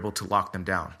 and we were able to lock them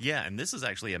down. Yeah, and this is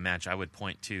actually a match I would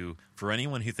point to for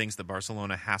anyone who thinks that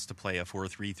Barcelona has to play a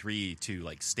 4-3-3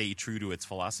 to stay true to its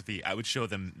philosophy. I would show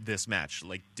them this match.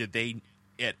 Did they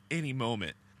at any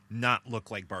moment not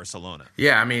look like Barcelona?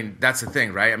 Yeah, I mean, that's the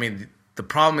thing, right? I mean, the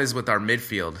problem is with our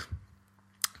midfield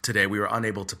today, we were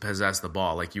unable to possess the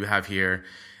ball. Like you have here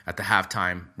at the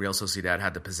halftime, Real Sociedad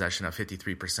had the possession of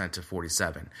 53% to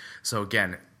 47%. So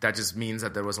again, that just means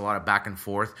that there was a lot of back and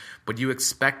forth. But you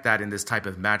expect that in this type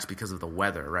of match because of the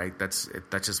weather, right? That's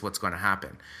just what's going to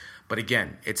happen. But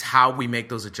again, it's how we make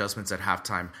those adjustments at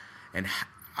halftime. And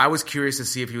I was curious to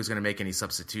see if he was going to make any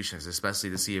substitutions, especially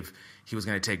to see if he was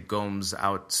going to take Gomes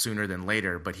out sooner than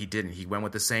later, but he didn't. He went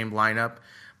with the same lineup,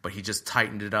 but he just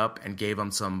tightened it up and gave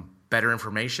them some better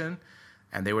information,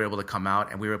 and they were able to come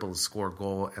out, and we were able to score a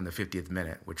goal in the 50th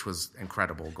minute, which was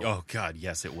incredible goal. Oh, God,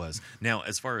 yes, it was. Now,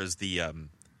 as far as the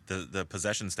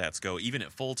possession stats go, even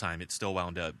at full time, it still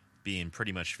wound up being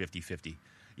pretty much 50-50.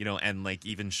 And like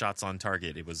even shots on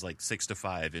target, it was like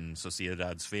 6-5 in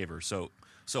Sociedad's favor. So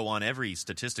on every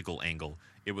statistical angle,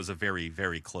 it was a very,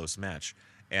 very close match.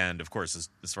 And of course,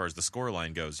 as far as the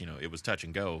scoreline goes, it was touch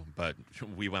and go, but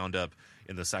we wound up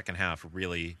in the second half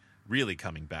really, really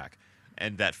coming back.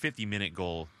 And that 50-minute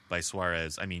goal by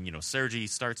Suarez, I mean, Sergi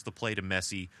starts the play to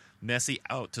Messi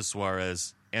out to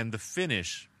Suarez, and the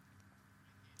finish,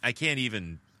 I can't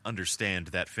even understand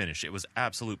that finish. It was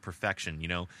absolute perfection,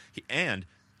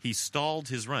 He stalled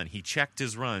his run. He checked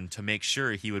his run to make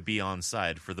sure he would be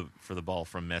onside for the ball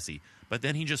from Messi. But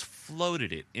then he just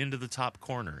floated it into the top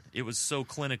corner. It was so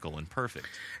clinical and perfect.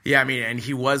 Yeah, I mean, and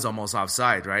he was almost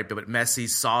offside, right? But Messi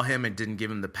saw him and didn't give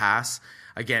him the pass.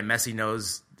 Again, Messi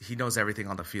knows everything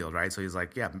on the field, right? So he's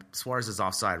like, yeah, Suarez is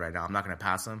offside right now. I'm not going to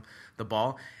pass him the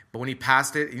ball. But when he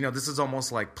passed it, this is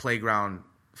almost like playground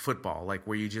football, like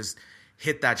where you just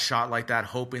hit that shot like that,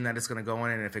 hoping that it's going to go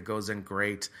in, and if it goes in,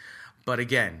 great. But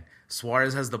again,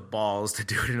 Suarez has the balls to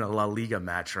do it in a La Liga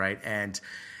match, right? And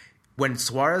when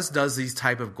Suarez does these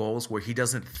type of goals where he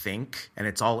doesn't think and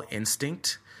it's all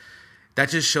instinct, that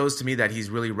just shows to me that he's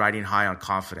really riding high on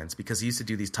confidence, because he used to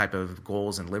do these type of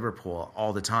goals in Liverpool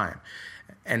all the time.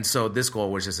 And so this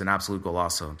goal was just an absolute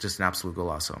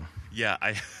golazo. Yeah,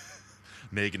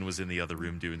 Megan was in the other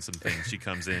room doing some things. She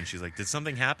comes in. She's like, did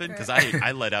something happen? Because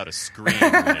I let out a scream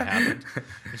when it happened.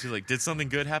 And she's like, did something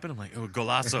good happen? I'm like, oh,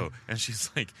 golazo. And she's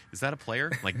like, is that a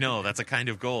player? I'm like, no, that's a kind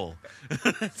of goal.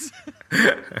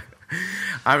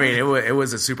 I mean, it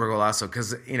was a super golazo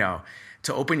because,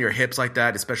 to open your hips like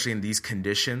that, especially in these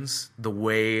conditions, the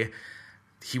way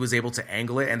he was able to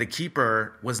angle it, and the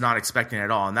keeper was not expecting it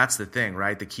at all. And that's the thing,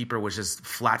 right? The keeper was just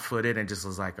flat-footed and just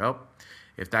was like, oh,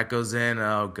 if that goes in,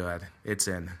 oh, good. It's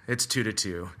in. It's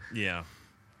 2-2. Yeah,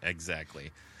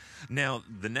 exactly. Now,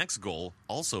 the next goal,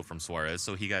 also from Suarez,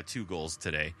 so he got 2 goals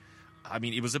today. I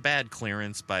mean, it was a bad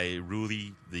clearance by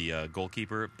Rulli, the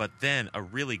goalkeeper, but then a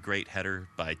really great header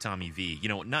by Tommy V.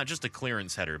 Not just a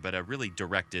clearance header, but a really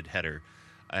directed header.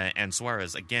 And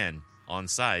Suarez, again,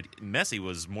 onside. Messi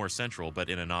was more central, but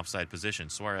in an offside position.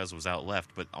 Suarez was out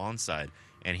left, but onside.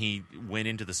 And he went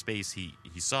into the space, he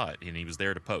saw it, and he was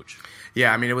there to poach.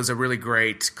 Yeah, I mean, it was a really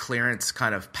great clearance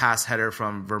kind of pass header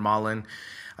from Vermaelen.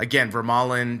 Again,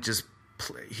 Vermaelen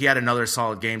he had another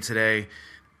solid game today,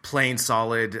 playing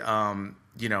solid.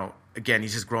 Again,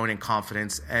 he's just growing in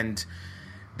confidence. And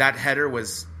that header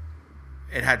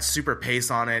it had super pace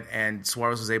on it, and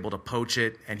Suarez was able to poach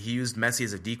it, and he used Messi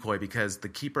as a decoy because the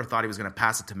keeper thought he was going to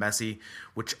pass it to Messi,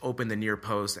 which opened the near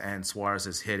post, and Suarez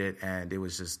just hit it, and it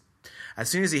was just... As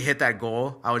soon as he hit that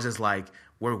goal, I was just like,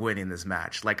 we're winning this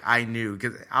match. Like, I knew,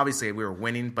 because obviously we were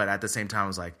winning, but at the same time, I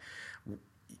was like,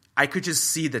 I could just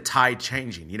see the tide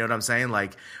changing. You know what I'm saying?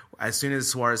 Like, as soon as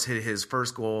Suarez hit his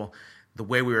first goal, the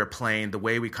way we were playing, the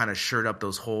way we kind of shored up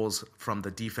those holes from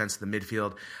the defense to the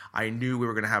midfield, I knew we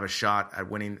were going to have a shot at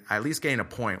winning, at least getting a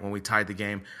point when we tied the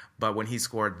game. But when he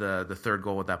scored the third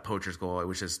goal with that poacher's goal, it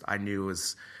was just, I knew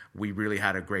we really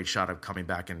had a great shot of coming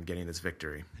back and getting this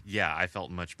victory. Yeah, I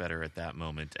felt much better at that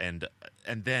moment. And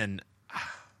then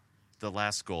the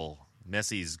last goal,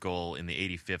 Messi's goal in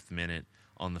the 85th minute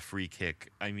on the free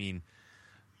kick. I mean,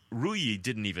 Rulli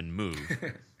didn't even move.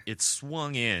 It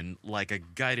swung in like a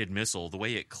guided missile, the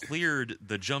way it cleared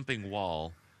the jumping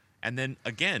wall, and then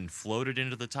again floated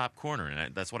into the top corner.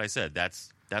 And that's what I said.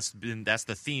 That's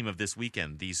the theme of this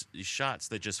weekend. These shots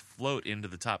that just float into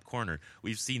the top corner.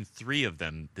 We've seen 3 of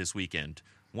them this weekend.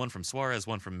 One from Suarez,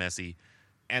 one from Messi,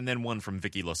 and then one from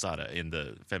Vicky Losada in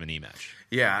the Femení match.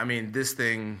 Yeah, I mean, this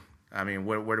thing, I mean,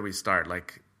 where do we start?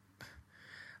 Like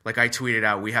I tweeted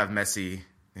out, we have Messi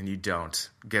and you don't.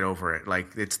 Get over it.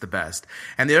 Like, it's the best.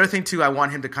 And the other thing, too, I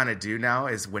want him to kind of do now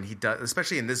is when he does,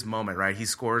 especially in this moment, right, he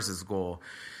scores his goal.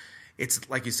 It's,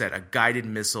 like you said, a guided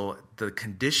missile. The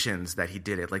conditions that he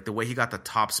did it, like the way he got the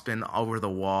top spin over the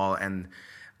wall, and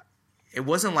it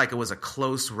wasn't like it was a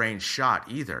close-range shot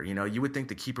either. You would think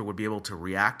the keeper would be able to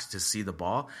react to see the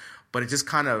ball, but it just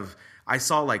kind of – I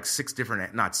saw like 6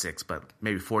 different – not 6, but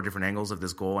maybe 4 different angles of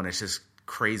this goal, and it's just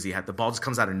crazy. The ball just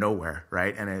comes out of nowhere,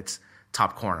 right, and it's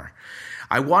top corner.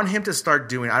 I want him to start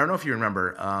doing – I don't know if you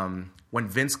remember when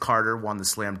Vince Carter won the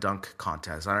slam dunk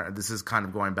contest. This is kind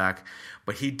of going back,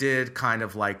 but he did kind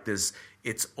of like this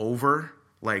 "it's over"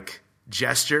 like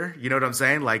gesture. You know what I'm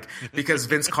saying? Like, because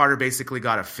Vince Carter basically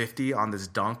got a 50 on this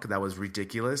dunk that was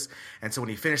ridiculous. And so when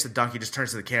he finished the dunk, he just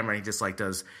turns to the camera and he just like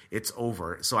does, it's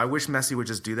over. So I wish Messi would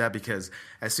just do that, because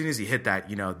as soon as he hit that,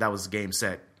 that was game,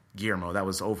 set, Guillermo. That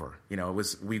was over.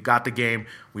 We got the game.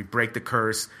 We break the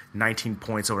curse. 19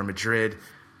 points over Madrid.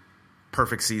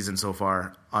 Perfect season so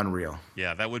far. Unreal.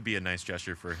 Yeah, that would be a nice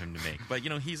gesture for him to make. But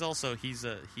he's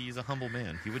a humble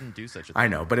man. He wouldn't do such a thing. I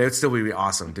know, but it would still be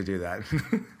awesome to do that.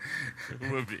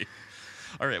 It would be.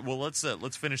 All right, well let's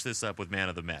finish this up with man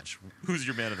of the match. Who's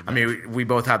your man of the match? I mean, we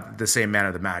both have the same man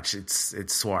of the match.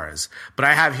 It's Suarez. But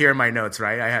I have here in my notes,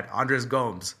 right? I had Andres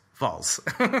Gomes. False.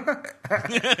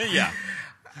 Yeah.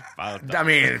 I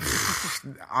mean,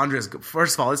 Andres.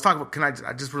 First of all, let's talk about. Can I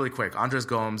just really quick? Andres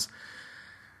Gomes.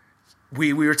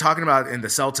 We were talking about in the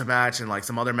Celta match and like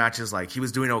some other matches, like he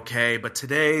was doing okay, but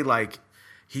today, like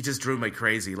he just drew me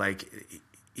crazy. Like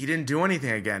he didn't do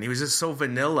anything again. He was just so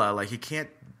vanilla. Like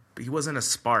he wasn't a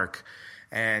spark,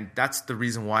 and that's the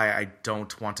reason why I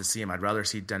don't want to see him. I'd rather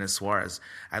see Denis Suarez.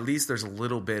 At least there's a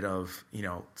little bit of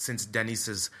since Denis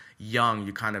is young,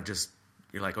 you kind of just.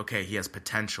 You're like, okay, he has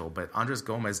potential, but Andres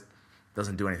Gomes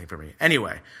doesn't do anything for me.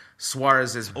 Anyway,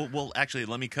 Suarez is... Oh, well, actually,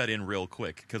 let me cut in real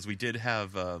quick, because we did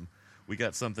have... we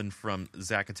got something from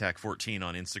Zach Attack 14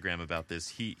 on Instagram about this.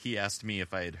 He asked me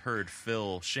if I had heard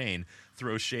Phil Shane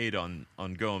throw shade on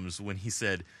Gomes when he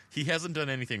said he hasn't done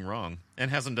anything wrong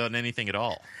and hasn't done anything at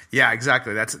all. Yeah,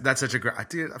 exactly. That's such a great...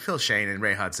 Dude, Phil Shane and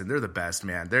Ray Hudson, they're the best,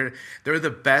 man. They're the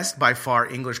best by far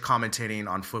English commentating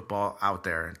on football out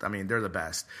there. I mean, they're the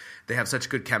best. They have such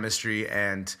good chemistry,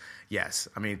 and yes,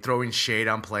 I mean, throwing shade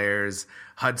on players,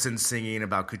 Hudson singing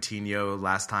about Coutinho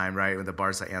last time, right, with the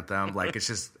Barca anthem, like it's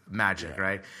just magic,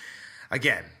 right?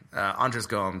 Again, Andres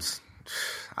Gomes,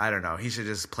 I don't know, he should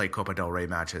just play Copa del Rey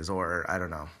matches, or I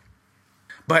don't know.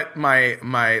 But my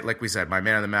like we said, my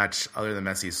man of the match, other than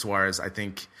Messi, is Suarez. I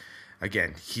think,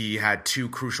 again, he had 2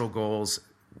 crucial goals,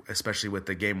 especially with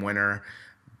the game winner.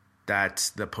 That's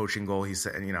the poaching goal. He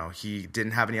said, he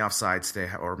didn't have any offsides today,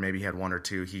 or maybe he had 1 or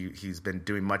 2. He's been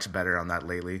doing much better on that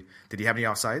lately. Did he have any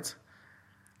offsides?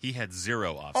 He had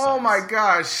 0 offsides. Oh my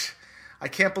gosh, I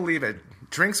can't believe it.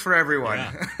 Drinks for everyone.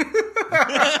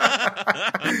 Yeah.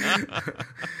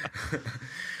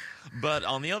 But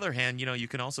on the other hand, you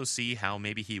can also see how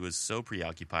maybe he was so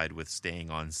preoccupied with staying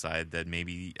onside that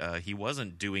maybe he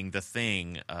wasn't doing the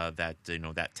thing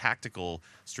that tactical,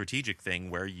 strategic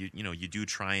thing where you do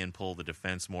try and pull the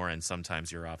defense more, and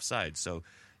sometimes you're offside. So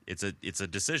it's a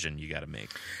decision you got to make.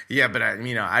 Yeah, but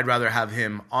I'd rather have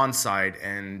him onside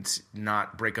and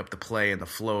not break up the play and the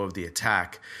flow of the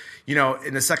attack.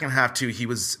 In the second half too, he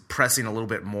was pressing a little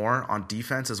bit more on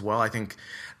defense as well. I think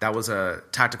that was a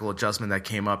tactical adjustment that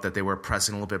came up, that they were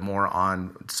pressing a little bit more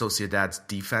on Sociedad's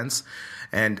defense.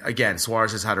 And again,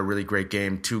 Suarez has had a really great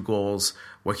game, 2 goals.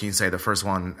 What can you say? The first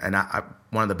one, and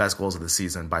one of the best goals of the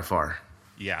season by far.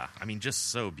 Yeah, I mean, just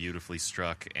so beautifully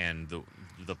struck, and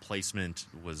the placement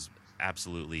was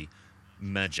absolutely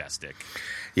majestic.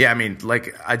 Yeah, I mean,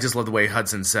 like, I just love the way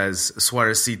Hudson says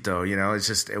Suarezcito,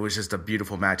 it was just a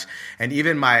beautiful match. And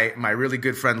even my really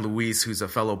good friend Luis, who's a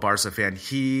fellow Barca fan,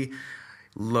 he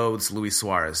loads Luis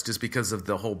Suarez just because of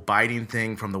the whole biting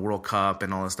thing from the World Cup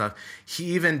and all this stuff.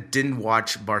 He even didn't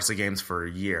watch Barca games for a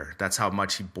year. That's how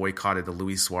much he boycotted the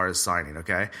Luis Suarez signing,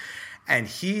 okay? And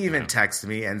he even texted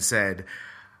me and said,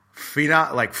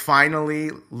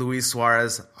 finally, Luis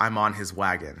Suarez, I'm on his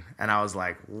wagon. And I was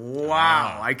like,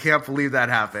 wow, I can't believe that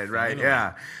happened, right?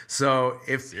 Yeah. So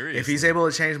if he's able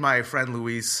to change my friend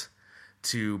Luis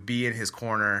to be in his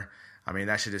corner, I mean,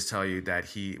 that should just tell you that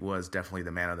he was definitely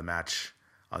the man of the match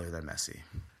other than Messi.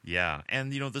 Yeah. And,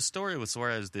 the story with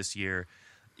Suarez this year,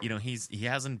 he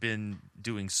hasn't been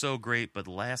doing so great, but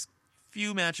the last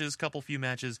couple few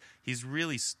matches, he's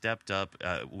really stepped up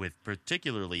with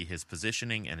particularly his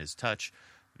positioning and his touch.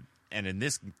 And in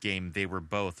this game, they were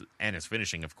both, and his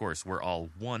finishing, of course, were all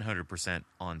 100%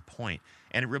 on point.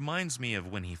 And it reminds me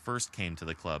of when he first came to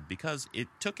the club, because it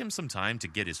took him some time to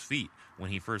get his feet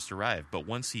when he first arrived. But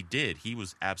once he did, he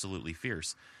was absolutely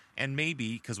fierce. And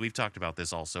maybe, because we've talked about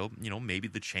this also, maybe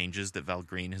the changes that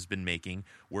Valgren has been making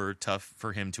were tough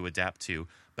for him to adapt to.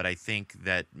 But I think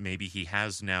that maybe he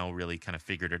has now really kind of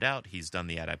figured it out. He's done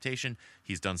the adaptation.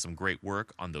 He's done some great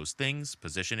work on those things,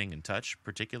 positioning and touch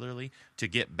particularly, to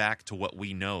get back to what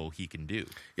we know he can do.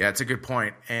 Yeah, it's a good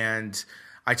point. And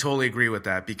I totally agree with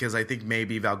that because I think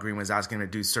maybe Valgrind was asking him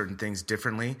to do certain things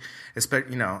differently,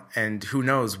 and who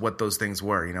knows what those things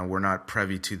were. We're not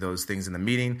privy to those things in the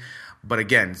meeting. But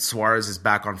again, Suarez is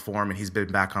back on form, and he's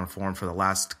been back on form for the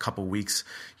last couple weeks,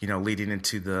 leading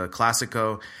into the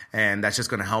Clásico, and that's just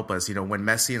going to help us. When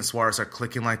Messi and Suarez are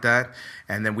clicking like that,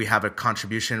 and then we have a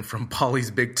contribution from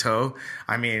Pauly's big toe,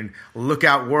 I mean, look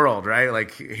out world, right?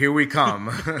 Like, here we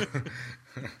come.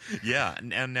 Yeah,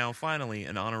 and now finally,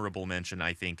 an honorable mention,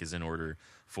 I think, is in order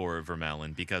for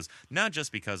Vermaelen, because not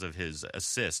just because of his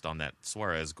assist on that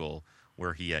Suarez goal,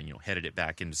 where he headed it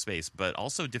back into space, but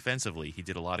also defensively, he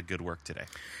did a lot of good work today.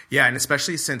 Yeah, and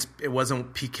especially since it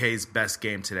wasn't PK's best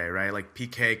game today, right? Like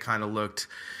PK kind of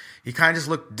just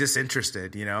looked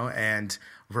disinterested, and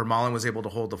Vermaelen was able to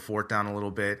hold the fort down a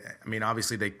little bit. I mean,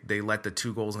 obviously they let the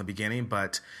 2 goals in the beginning,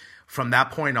 but from that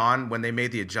point on, when they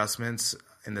made the adjustments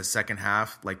in the second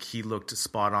half, like he looked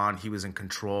spot on, he was in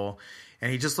control.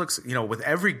 And he just looks, with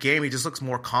every game, he just looks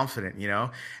more confident,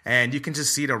 And you can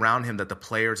just see it around him that the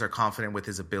players are confident with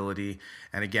his ability.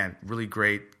 And again, really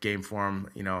great game for him.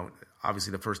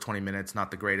 Obviously the first 20 minutes,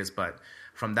 not the greatest. But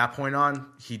from that point on,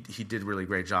 he did a really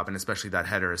great job. And especially that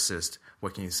header assist.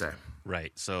 What can you say?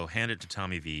 Right. So hand it to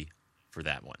Tommy V for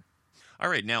that one. All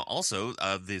right. Now, also,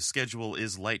 the schedule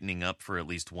is lightening up for at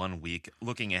least 1 week.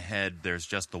 Looking ahead, there's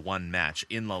just the one match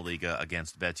in La Liga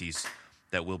against Betis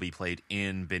that will be played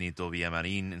in Benito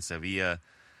Villamarin in Sevilla.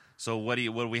 So what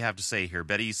do we have to say here?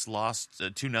 Betis lost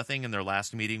 2-0 in their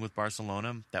last meeting with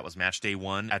Barcelona. That was match day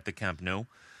 1 at the Camp Nou.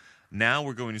 Now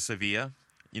we're going to Sevilla.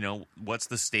 What's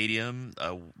the stadium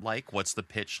like? What's the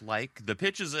pitch like? The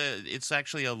pitch it's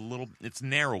actually it's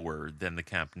narrower than the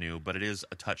Camp Nou, but it is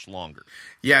a touch longer.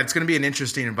 Yeah, it's going to be an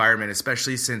interesting environment,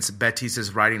 especially since Betis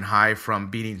is riding high from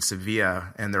beating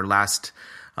Sevilla in their last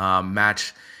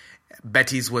match.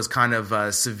 Betis was kind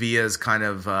of Sevilla's kind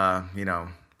of,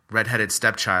 redheaded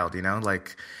stepchild,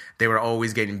 like they were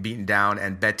always getting beaten down,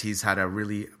 and Betis had a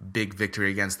really big victory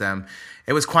against them.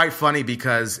 It was quite funny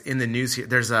because in the news here,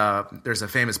 there's a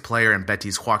famous player in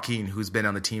Betis, Joaquin, who's been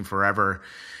on the team forever,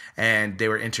 and they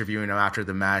were interviewing him after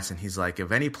the match, and he's like,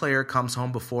 if any player comes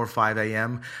home before 5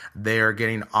 a.m., they are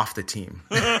getting off the team.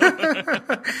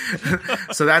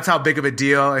 So that's how big of a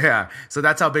deal. Yeah. So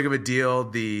that's how big of a deal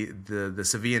the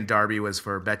Sevillan derby was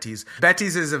for Betis.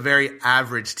 Betis is a very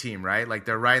average team, right? Like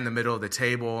they're right in the middle of the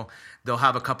table. They'll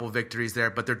have a couple victories there,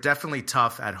 but they're definitely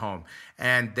tough at home.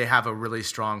 And they have a really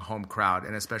strong home crowd.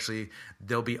 And especially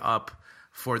they'll be up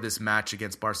for this match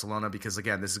against Barcelona because,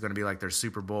 again, this is going to be like their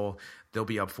Super Bowl. They'll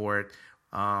be up for it.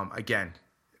 Again,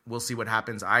 we'll see what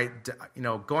happens.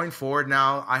 Going forward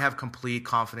now, I have complete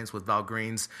confidence with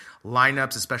Valgrind's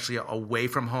lineups, especially away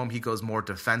from home. He goes more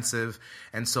defensive,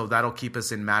 and so that'll keep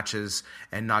us in matches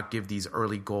and not give these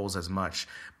early goals as much.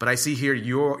 But I see here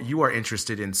you are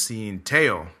interested in seeing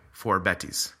Teo for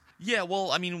Betis. Yeah, well,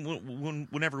 I mean,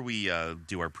 whenever we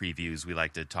do our previews, we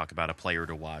like to talk about a player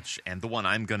to watch, and the one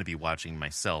I'm going to be watching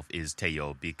myself is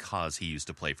Teo because he used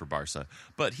to play for Barca.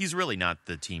 But he's really not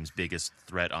the team's biggest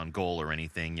threat on goal or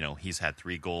anything. He's had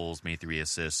 3 goals, made 3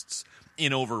 assists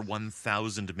in over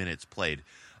 1,000 minutes played.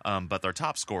 But their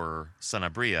top scorer,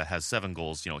 Sanabria, has 7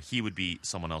 goals. He would be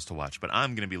someone else to watch. But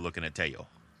I'm going to be looking at Teo,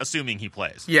 assuming he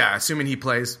plays. Yeah, assuming he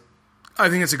plays. I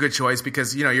think it's a good choice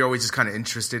because, you're always just kind of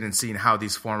interested in seeing how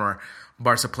these former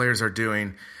Barca players are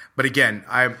doing. But again,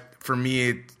 I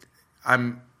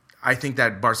think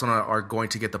that Barcelona are going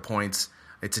to get the points.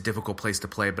 It's a difficult place to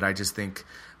play, but I just think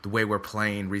the way we're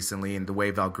playing recently and the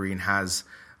way Valgrind has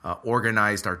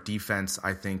organized our defense,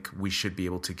 I think we should be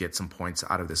able to get some points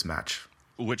out of this match.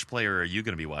 Which player are you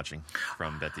going to be watching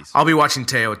from Betis? I'll be watching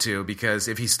Teo too because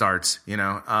if he starts,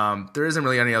 there isn't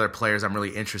really any other players I'm really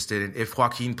interested in. If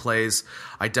Joaquin plays,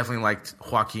 I definitely like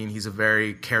Joaquin. He's a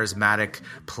very charismatic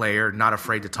player, not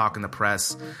afraid to talk in the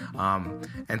press.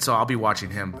 And so I'll be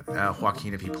watching him,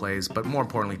 Joaquin, if he plays. But more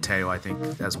importantly, Teo, I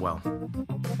think, as well.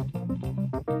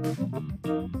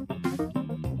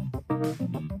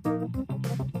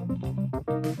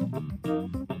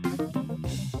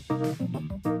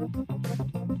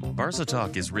 Barca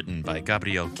Talk is written by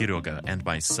Gabriel Quiroga and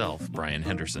myself, Brian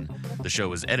Henderson. The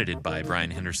show is edited by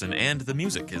Brian Henderson, and the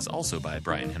music is also by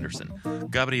Brian Henderson.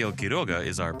 Gabriel Quiroga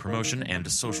is our promotion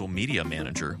and social media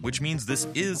manager, which means this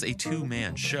is a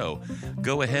 2-man show.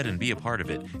 Go ahead and be a part of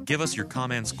it. Give us your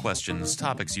comments, questions,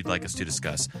 topics you'd like us to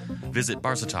discuss. Visit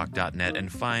barcatalk.net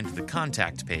and find the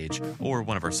contact page or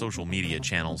one of our social media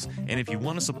channels. And if you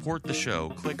want to support the show,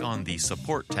 click on the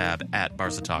support tab at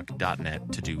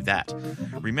barcatalk.net to do that.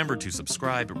 Remember to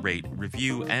subscribe, rate, rate,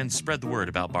 review, and spread the word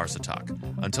about Barca Talk.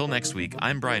 Until next week,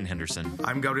 I'm Brian Henderson.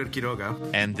 I'm Gabriel Quiroga.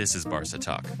 And this is Barca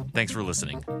Talk. Thanks for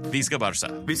listening. Visca Barca.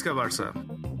 Visca Barca.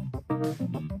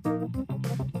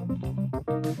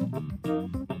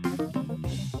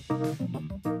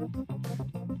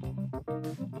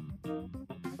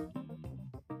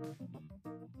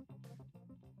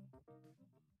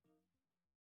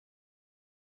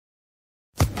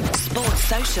 Sports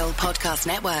Social Podcast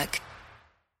Network.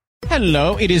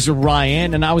 Hello, it is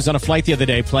Ryan, and I was on a flight the other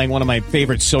day playing one of my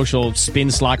favorite social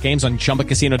spin slot games on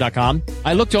ChumbaCasino.com.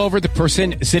 I looked over at the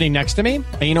person sitting next to me,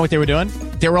 and you know what they were doing?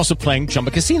 They were also playing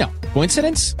Chumba Casino.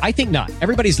 Coincidence? I think not.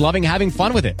 Everybody's loving having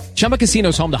fun with it. Chumba Casino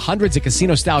is home to hundreds of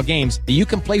casino-style games that you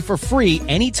can play for free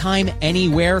anytime,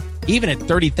 anywhere, even at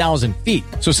 30,000 feet.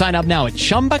 So sign up now at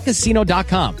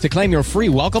ChumbaCasino.com to claim your free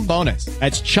welcome bonus.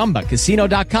 That's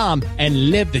ChumbaCasino.com and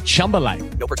live the Chumba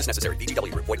life. No purchase necessary.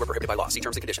 VGW Group. Void where prohibited by law. See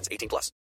terms and conditions. 18+.